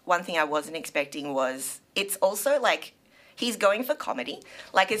think one thing I wasn't expecting was it's also he's going for comedy.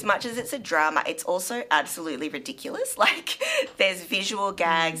 As much as it's a drama, it's also absolutely ridiculous. There's visual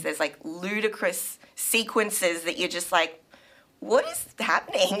gags, there's ludicrous sequences that you're just what is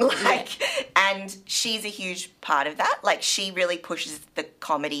happening? And she's a huge part of that. She really pushes the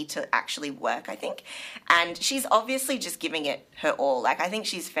comedy to actually work, I think. And she's obviously just giving it her all. I think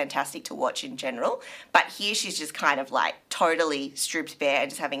she's fantastic to watch in general. But here she's just kind of totally stripped bare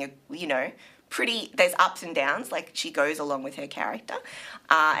and just having a, there's ups and downs, like she goes along with her character.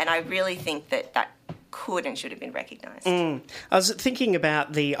 And I really think that could and should have been recognised. I was thinking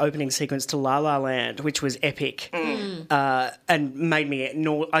about the opening sequence to La La Land, which was epic, and made me.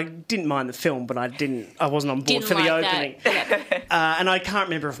 I didn't mind the film, but I wasn't on board for the opening. And I can't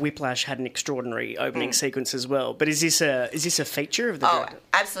remember if Whiplash had an extraordinary opening sequence as well. But is this a feature of the director? Oh,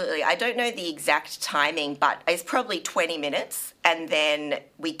 absolutely. I don't know the exact timing, but it's probably 20 minutes, and then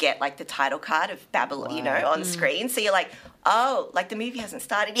we get like the title card of Babylon, on screen. So you're like, oh, like the movie hasn't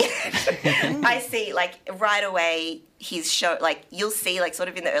started yet. I see, like right away, his show, like you'll see, like sort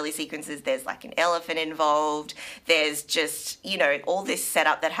of in the early sequences, there's like an elephant involved. There's just, all this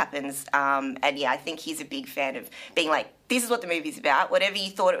setup that happens. And yeah, I think he's a big fan of being like, this is what the movie's about. Whatever you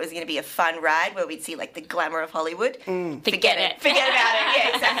thought it was going to be a fun ride where we'd see like the glamour of Hollywood, forget it. Forget about it.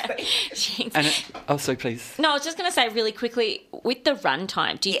 Yeah, exactly. And please. No, I was just going to say really quickly, with the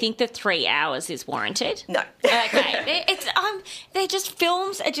runtime, do you think the 3 hours is warranted? No. Okay. They're just,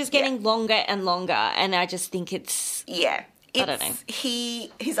 films are just getting longer and longer, and I just think it's... Yeah. I don't know.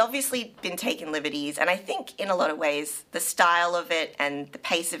 He's obviously been taking liberties, and I think in a lot of ways the style of it and the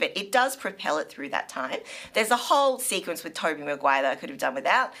pace of it, it does propel it through that time. There's a whole sequence with Tobey Maguire that I could have done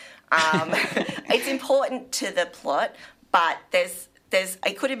without. It's important to the plot, but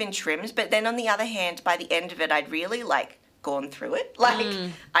it could have been trimmed. But then on the other hand, by the end of it, I'd really gone through it.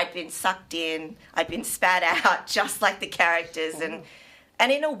 I'd been sucked in, I'd been spat out, just like the characters, and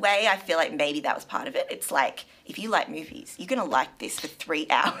in a way, I feel like maybe that was part of it. It's like, if you like movies, you're going to like this for 3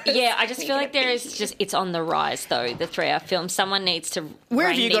 hours. Yeah, I just feel like it's on the rise, though, the 3 hour film. Someone needs to... Where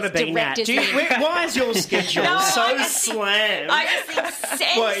have you got to be, Nat? Why is your schedule slammed? I just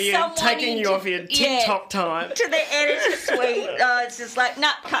think someone taking you off your TikTok time. To the editor suite. It's just like,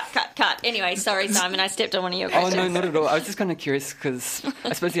 nah, cut. Anyway, sorry, Simon, I stepped on one of your questions. Oh, no, not at all. I was just kind of curious because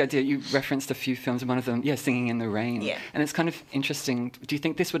I suppose the idea, you referenced a few films, and one of them, Singing in the Rain. Yeah. And it's kind of interesting. Do you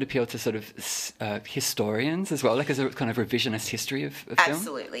think this would appeal to sort of historians as well, like as a kind of revisionist history of film?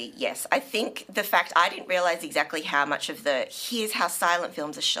 Absolutely, yes. I think the fact I didn't realise exactly how much of the here's how silent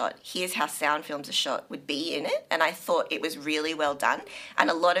films are shot, here's how sound films are shot would be in it, and I thought it was really well done, and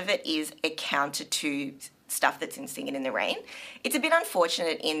a lot of it is a counter to stuff that's in Singing in the Rain. It's a bit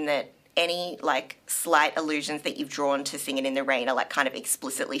unfortunate in that any slight allusions that you've drawn to Singing in the Rain are kind of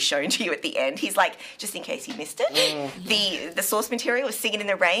explicitly shown to you at the end. He's like, just in case you missed it, the source material was Singing in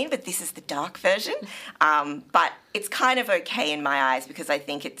the Rain, but this is the dark version. But it's kind of okay in my eyes because I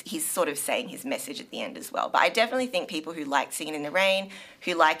think he's sort of saying his message at the end as well. But I definitely think people who like Singing in the Rain,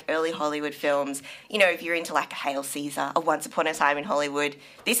 who like early Hollywood films, if you're into a Hail Caesar, a Once Upon a Time in Hollywood,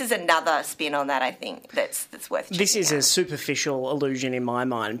 this is another spin on that, I think, that's worth checking This is out. A superficial allusion in my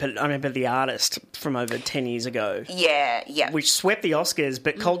mind, but I remember The Artist from over 10 years ago. Yeah. Which swept the Oscars,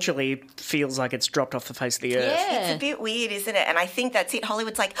 but culturally feels like it's dropped off the face of the earth. Yeah. It's a bit weird, isn't it? And I think that's it.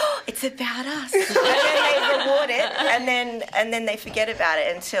 Hollywood's like, oh, it's about us. And then they reward it, and then they forget about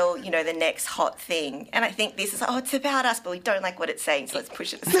it until, the next hot thing. And I think this is, it's about us, but we don't like what it's saying, so let's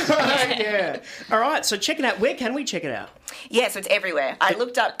push it aside. Yeah. All right, so check it out. Where can we check it out? Yeah, so it's everywhere. I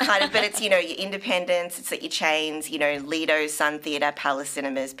looked up kind of, but it's, your Independence, it's at your chains, Lido, Sun Theatre, Palace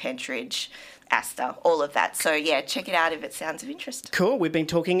Cinemas, Pentridge, Astor, all of that. So, yeah, check it out if it sounds of interest. Cool. We've been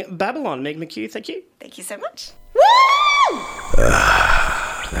talking Babylon. Meg McHugh, thank you. Thank you so much. Woo!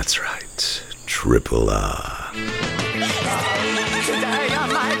 That's right. Triple R. Today I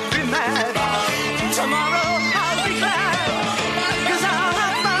might be mad. Tomorrow I'll be glad. 'Cause I'll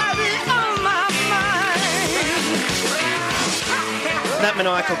have Barbie on my mind. That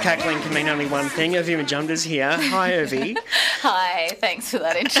maniacal cackling can mean only one thing. Irvi Majumdar's here. Hi, Irvi. Hi, thanks for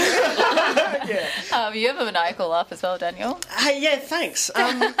that intro. You have a maniacal laugh as well, Daniel. Hey, yeah, thanks.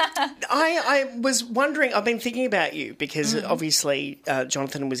 I was wondering, I've been thinking about you because obviously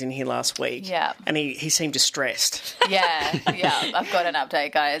Jonathan was in here last week. Yeah. And he seemed distressed. Yeah, I've got an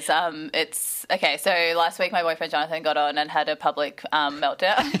update, guys. It's okay, so last week my boyfriend Jonathan got on and had a public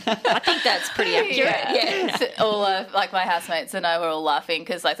meltdown. I think that's pretty accurate. Yeah. So all my housemates and I were all laughing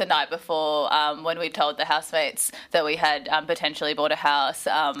because the night before when we told the housemates that we had potentially bought a house,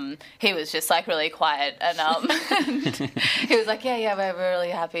 he was just really quiet and he was like, yeah, we're really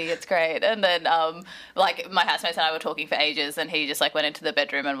happy, it's great. And then my housemates and I were talking for ages and he just went into the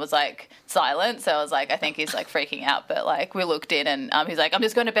bedroom and was silent. So I was like, I think he's freaking out, but we looked in and he's like, I'm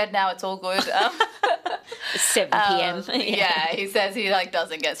just going to bed now, it's all good. 7 p.m. Yeah, he says he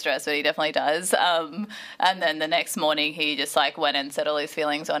doesn't get stressed, but he definitely does. And then the next morning he just went and said all his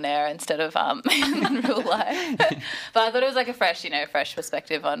feelings on air instead of in real life. But I thought it was like a fresh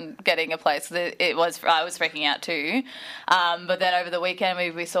perspective on getting a place. I was freaking out too. But then over the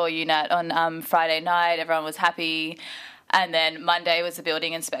weekend we saw UNAT on Friday night. Everyone was happy. And then Monday was the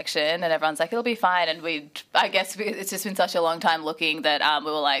building inspection, and everyone's like, it'll be fine. And I guess it's just been such a long time looking that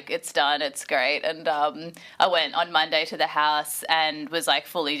we were like, it's done, it's great. And I went on Monday to the house and was like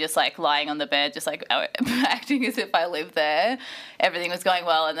fully just like lying on the bed, just like acting as if I lived there. Everything was going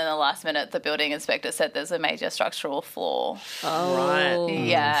well. And then the last minute, the building inspector said there's a major structural flaw. Oh, right.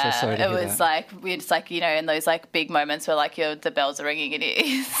 Yeah. I'm so sorry to hear was that. like, it's like, in those like big moments where like the bells are ringing in your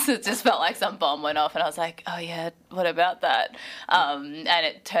ears. It just felt like some bomb went off, and I was like, oh yeah, what about that? And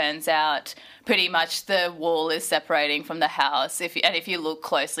it turns out pretty much the wall is separating from the house. If you look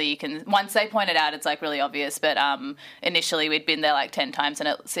closely, you can. Once they point it out, it's like really obvious. But initially, we'd been there like 10 times, and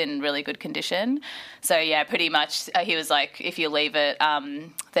it's in really good condition. So yeah, pretty much, he was like, if you leave it,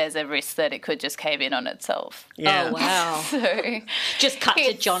 there's a risk that it could just cave in on itself. Yeah. Oh, wow. So just cut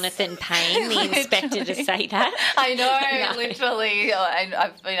to Jonathan Payne, the inspector, to say that. I know, literally.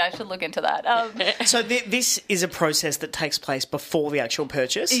 I should look into that. So this is a process that takes place before the actual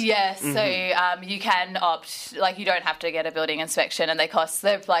purchase? Yes, so you can opt, like you don't have to get a building inspection, and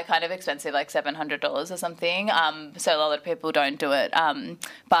they're like kind of expensive, like $700 or something. So a lot of people don't do it.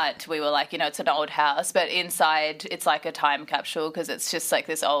 But we were like, it's an old house, but inside it's like a time capsule because it's just like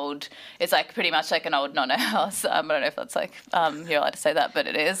this old, it's like pretty much like an old Nonna house. I don't know if that's like, you're allowed to say that, but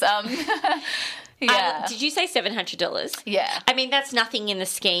it is. Yeah. Did you say $700? Yeah. I mean, that's nothing in the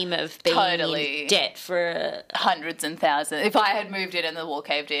scheme of being in debt for hundreds and thousands. If I had moved in and the wall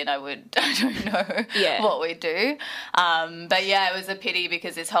caved in, I don't know what we'd do. But yeah, it was a pity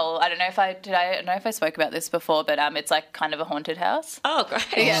because this whole, I don't know if I spoke about this before, but it's like kind of a haunted house. Oh,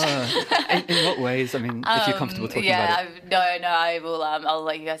 great. Yeah. In what ways? I mean, if you're comfortable talking about it. No, I will. I'll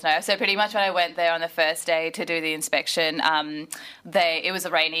let you guys know. So pretty much when I went there on the first day to do the inspection, it was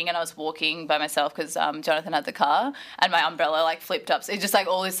raining and I was walking by myself because Jonathan had the car, and my umbrella like flipped up. So it just like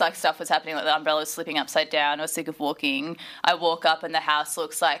all this like stuff was happening. Like the umbrella was slipping upside down. I was sick of walking. I walk up and the house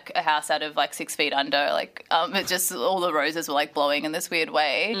looks like a house out of like 6 feet under. Like it just all the roses were like blowing in this weird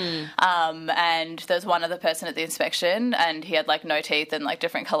way. And there's one other person at the inspection, and he had like no teeth and like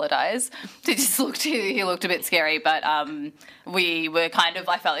different coloured eyes. He looked a bit scary, but we were kind of,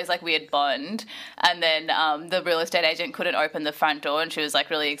 I felt it was like weird bond. And then the real estate agent couldn't open the front door, and she was like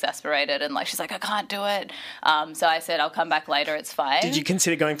really exasperated, and like she's like, I can't do it. So I said, I'll come back later, it's fine. Did you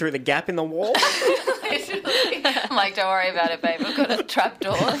consider going through the gap in the wall? I'm like, don't worry about it, babe, we've got a trap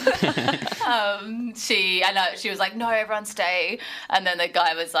door. She was like, no, everyone stay. And then the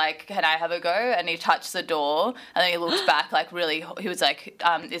guy was like, can I have a go? And he touched the door, and then he looked back like really, he was like,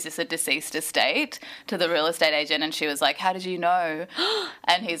 is this a deceased estate? To the real estate agent, and she was like, how did you know?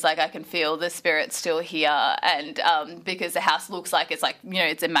 And he's like, I can feel the spirit still here. And because the house looks like it's like,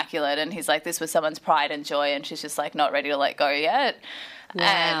 it's immaculate, and he's like, this was someone's pride and joy, and she's just like not ready to let go yet.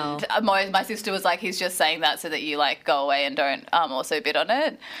 Wow. And my sister was like, he's just saying that so that you like go away and don't also bid on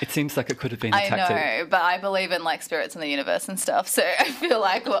it. It seems like it could have been a I tactic. know, but I believe in like spirits in the universe and stuff, so I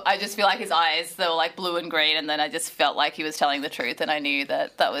just feel like his eyes, they were like blue and green, and then I just felt like he was telling the truth, and I knew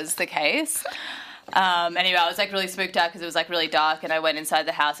that was the case. Anyway, I was like really spooked out because it was like really dark, and I went inside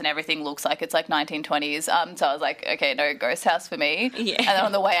the house and everything looks like it's like 1920s. So I was like, okay, no ghost house for me. Yeah. And then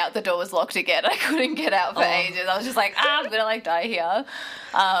on the way out, the door was locked again. I couldn't get out for ages. I was just like, I'm gonna like die here.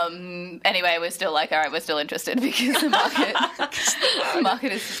 Anyway, we're still like, all right, we're still interested because the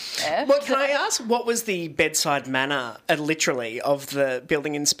market is there. Well, can I ask, what was the bedside manner, literally, of the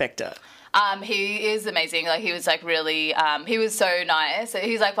building inspector? He is amazing. Like he was like really, he was so nice.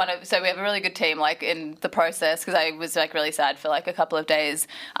 He's like so we have a really good team like in the process, because I was like really sad for like a couple of days.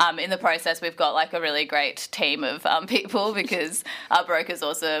 In the process, we've got like a really great team of people, because our broker's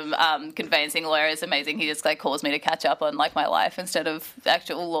awesome. Conveyancing lawyer is amazing. He just like calls me to catch up on like my life instead of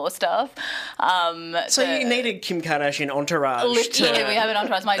actual law stuff. So you needed Kim Kardashian entourage. Literally, we have an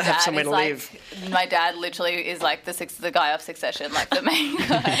entourage. My have dad somewhere is to like, live. my dad literally is like the guy off Succession, like the main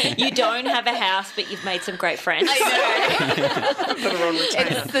guy. You don't have a house, but you've made some great friends. I know.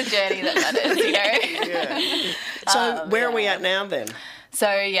 It's the journey that matters, Yeah. So where are we at now then? So,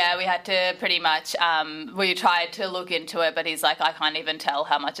 yeah, we had to pretty much, we tried to look into it, but he's like, I can't even tell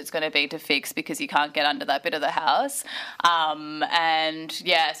how much it's going to be to fix because you can't get under that bit of the house. And,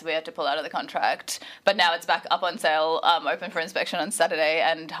 yeah, so we had to pull out of the contract. But now it's back up on sale, open for inspection on Saturday,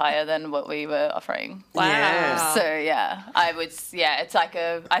 and higher than what we were offering. Wow. So, yeah, it's like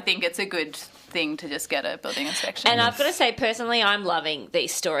I think it's a good thing to just get a building inspection. And I've got to say, personally, I'm loving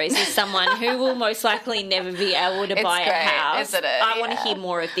these stories. As someone who will most likely never be able to buy a house, isn't it? I want to hear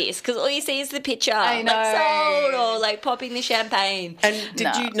more of this because all you see is the picture, I know. like sold or like popping the champagne. And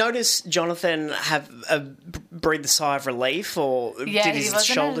did you notice Jonathan have breathe a sigh of relief, or did his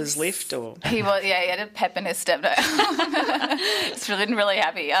shoulders lift? Or he had a pep in his step. No, he's been really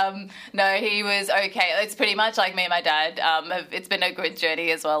happy. No, he was okay. It's pretty much like me and my dad. It's been a good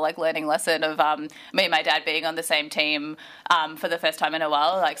journey as well, like learning lesson of me and my dad being on the same team for the first time in a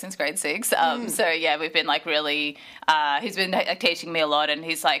while, like since grade 6. So yeah, we've been like really. He's been like, teaching me a lot, and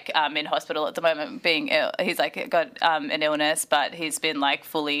he's like in hospital at the moment, being ill. He's like got an illness, but he's been like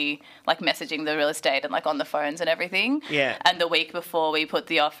fully like messaging the real estate and like on the phones and everything. Yeah. And the week before we put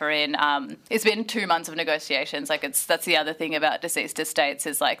the offer in, it's been 2 months of negotiations. Like that's the other thing about deceased estates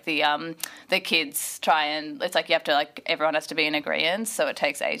is like the kids try and it's like you have to like everyone has to be in agreement, so it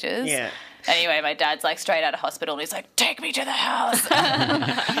takes ages. Yeah. Anyway, my dad's like straight out of hospital and he's like, take me to the house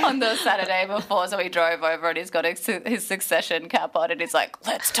on the Saturday before. So we drove over and he's got his succession cap on and he's like,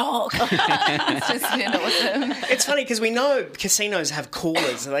 let's talk. It's just been awesome. It's funny because we know casinos have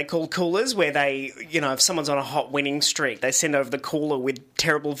coolers. Are they called coolers? Where they, if someone's on a hot winning streak, they send over the cooler with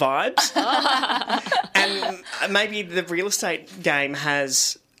terrible vibes. And maybe the real estate game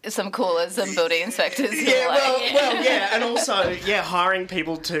has... some coolers and building inspectors. Yeah, and also, hiring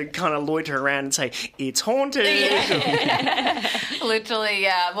people to kind of loiter around and say, it's haunted. Yeah. Literally,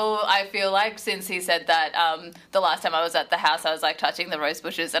 yeah. Well, I feel like since he said that, the last time I was at the house, I was like touching the rose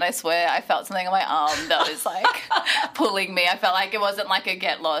bushes and I swear I felt something on my arm that was like pulling me. I felt like it wasn't like a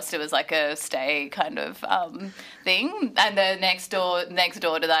get lost, it was like a stay kind of thing. And the next door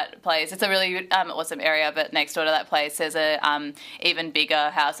to that place, it's a really awesome area, but next door to that place there's a even bigger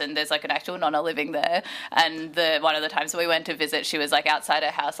house and there's like an actual nonna living there. And one of the times we went to visit, she was like outside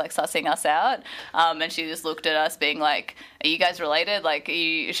her house like sussing us out, and she just looked at us being like, are you guys related? Like,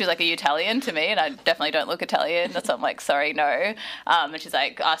 she was like, are you Italian to me? And I definitely don't look Italian. So I'm like, sorry, no. And she's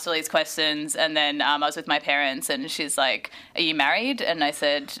like, asked all these questions. And then I was with my parents and she's like, are you married? And I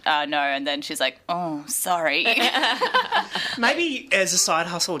said, no. And then she's like, oh, sorry. Maybe as a side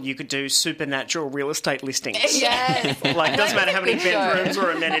hustle, you could do supernatural real estate listings. Yes. Like, doesn't matter how many bedrooms or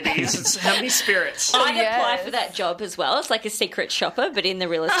amenities, it's how many spirits. I'd apply for that job as well. It's like a secret shopper, but in the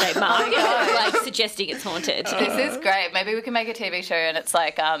real estate market, like suggesting it's haunted. This is great. Maybe we can make a TV show and it's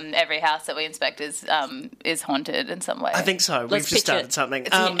like every house that we inspect is haunted in some way. I think so. We've just started something.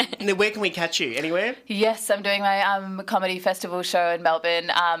 Where can we catch you? Anywhere? Yes, I'm doing my comedy festival show in Melbourne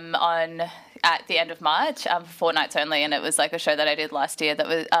at the end of March for 4 nights only, and it was like a show that I did last year that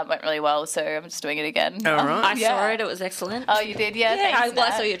was went really well, so I'm just doing it again. All right. I saw it. It was excellent. Oh, you did? Yeah, thanks.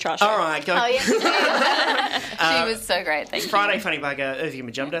 I saw your trash. All right, go. Oh, yes, you did. She was so great. Thank you. Friday Funny Bugger, Irving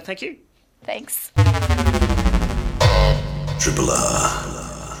Majumdar. Thank you. Thanks. Triple R.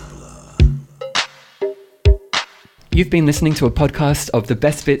 You've been listening to a podcast of the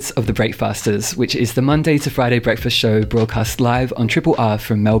best bits of the Breakfasters, which is the Monday to Friday breakfast show broadcast live on Triple R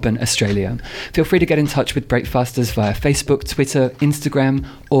from Melbourne, Australia. Feel free to get in touch with Breakfasters via Facebook, Twitter, Instagram,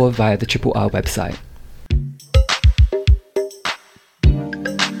 or via the Triple R website.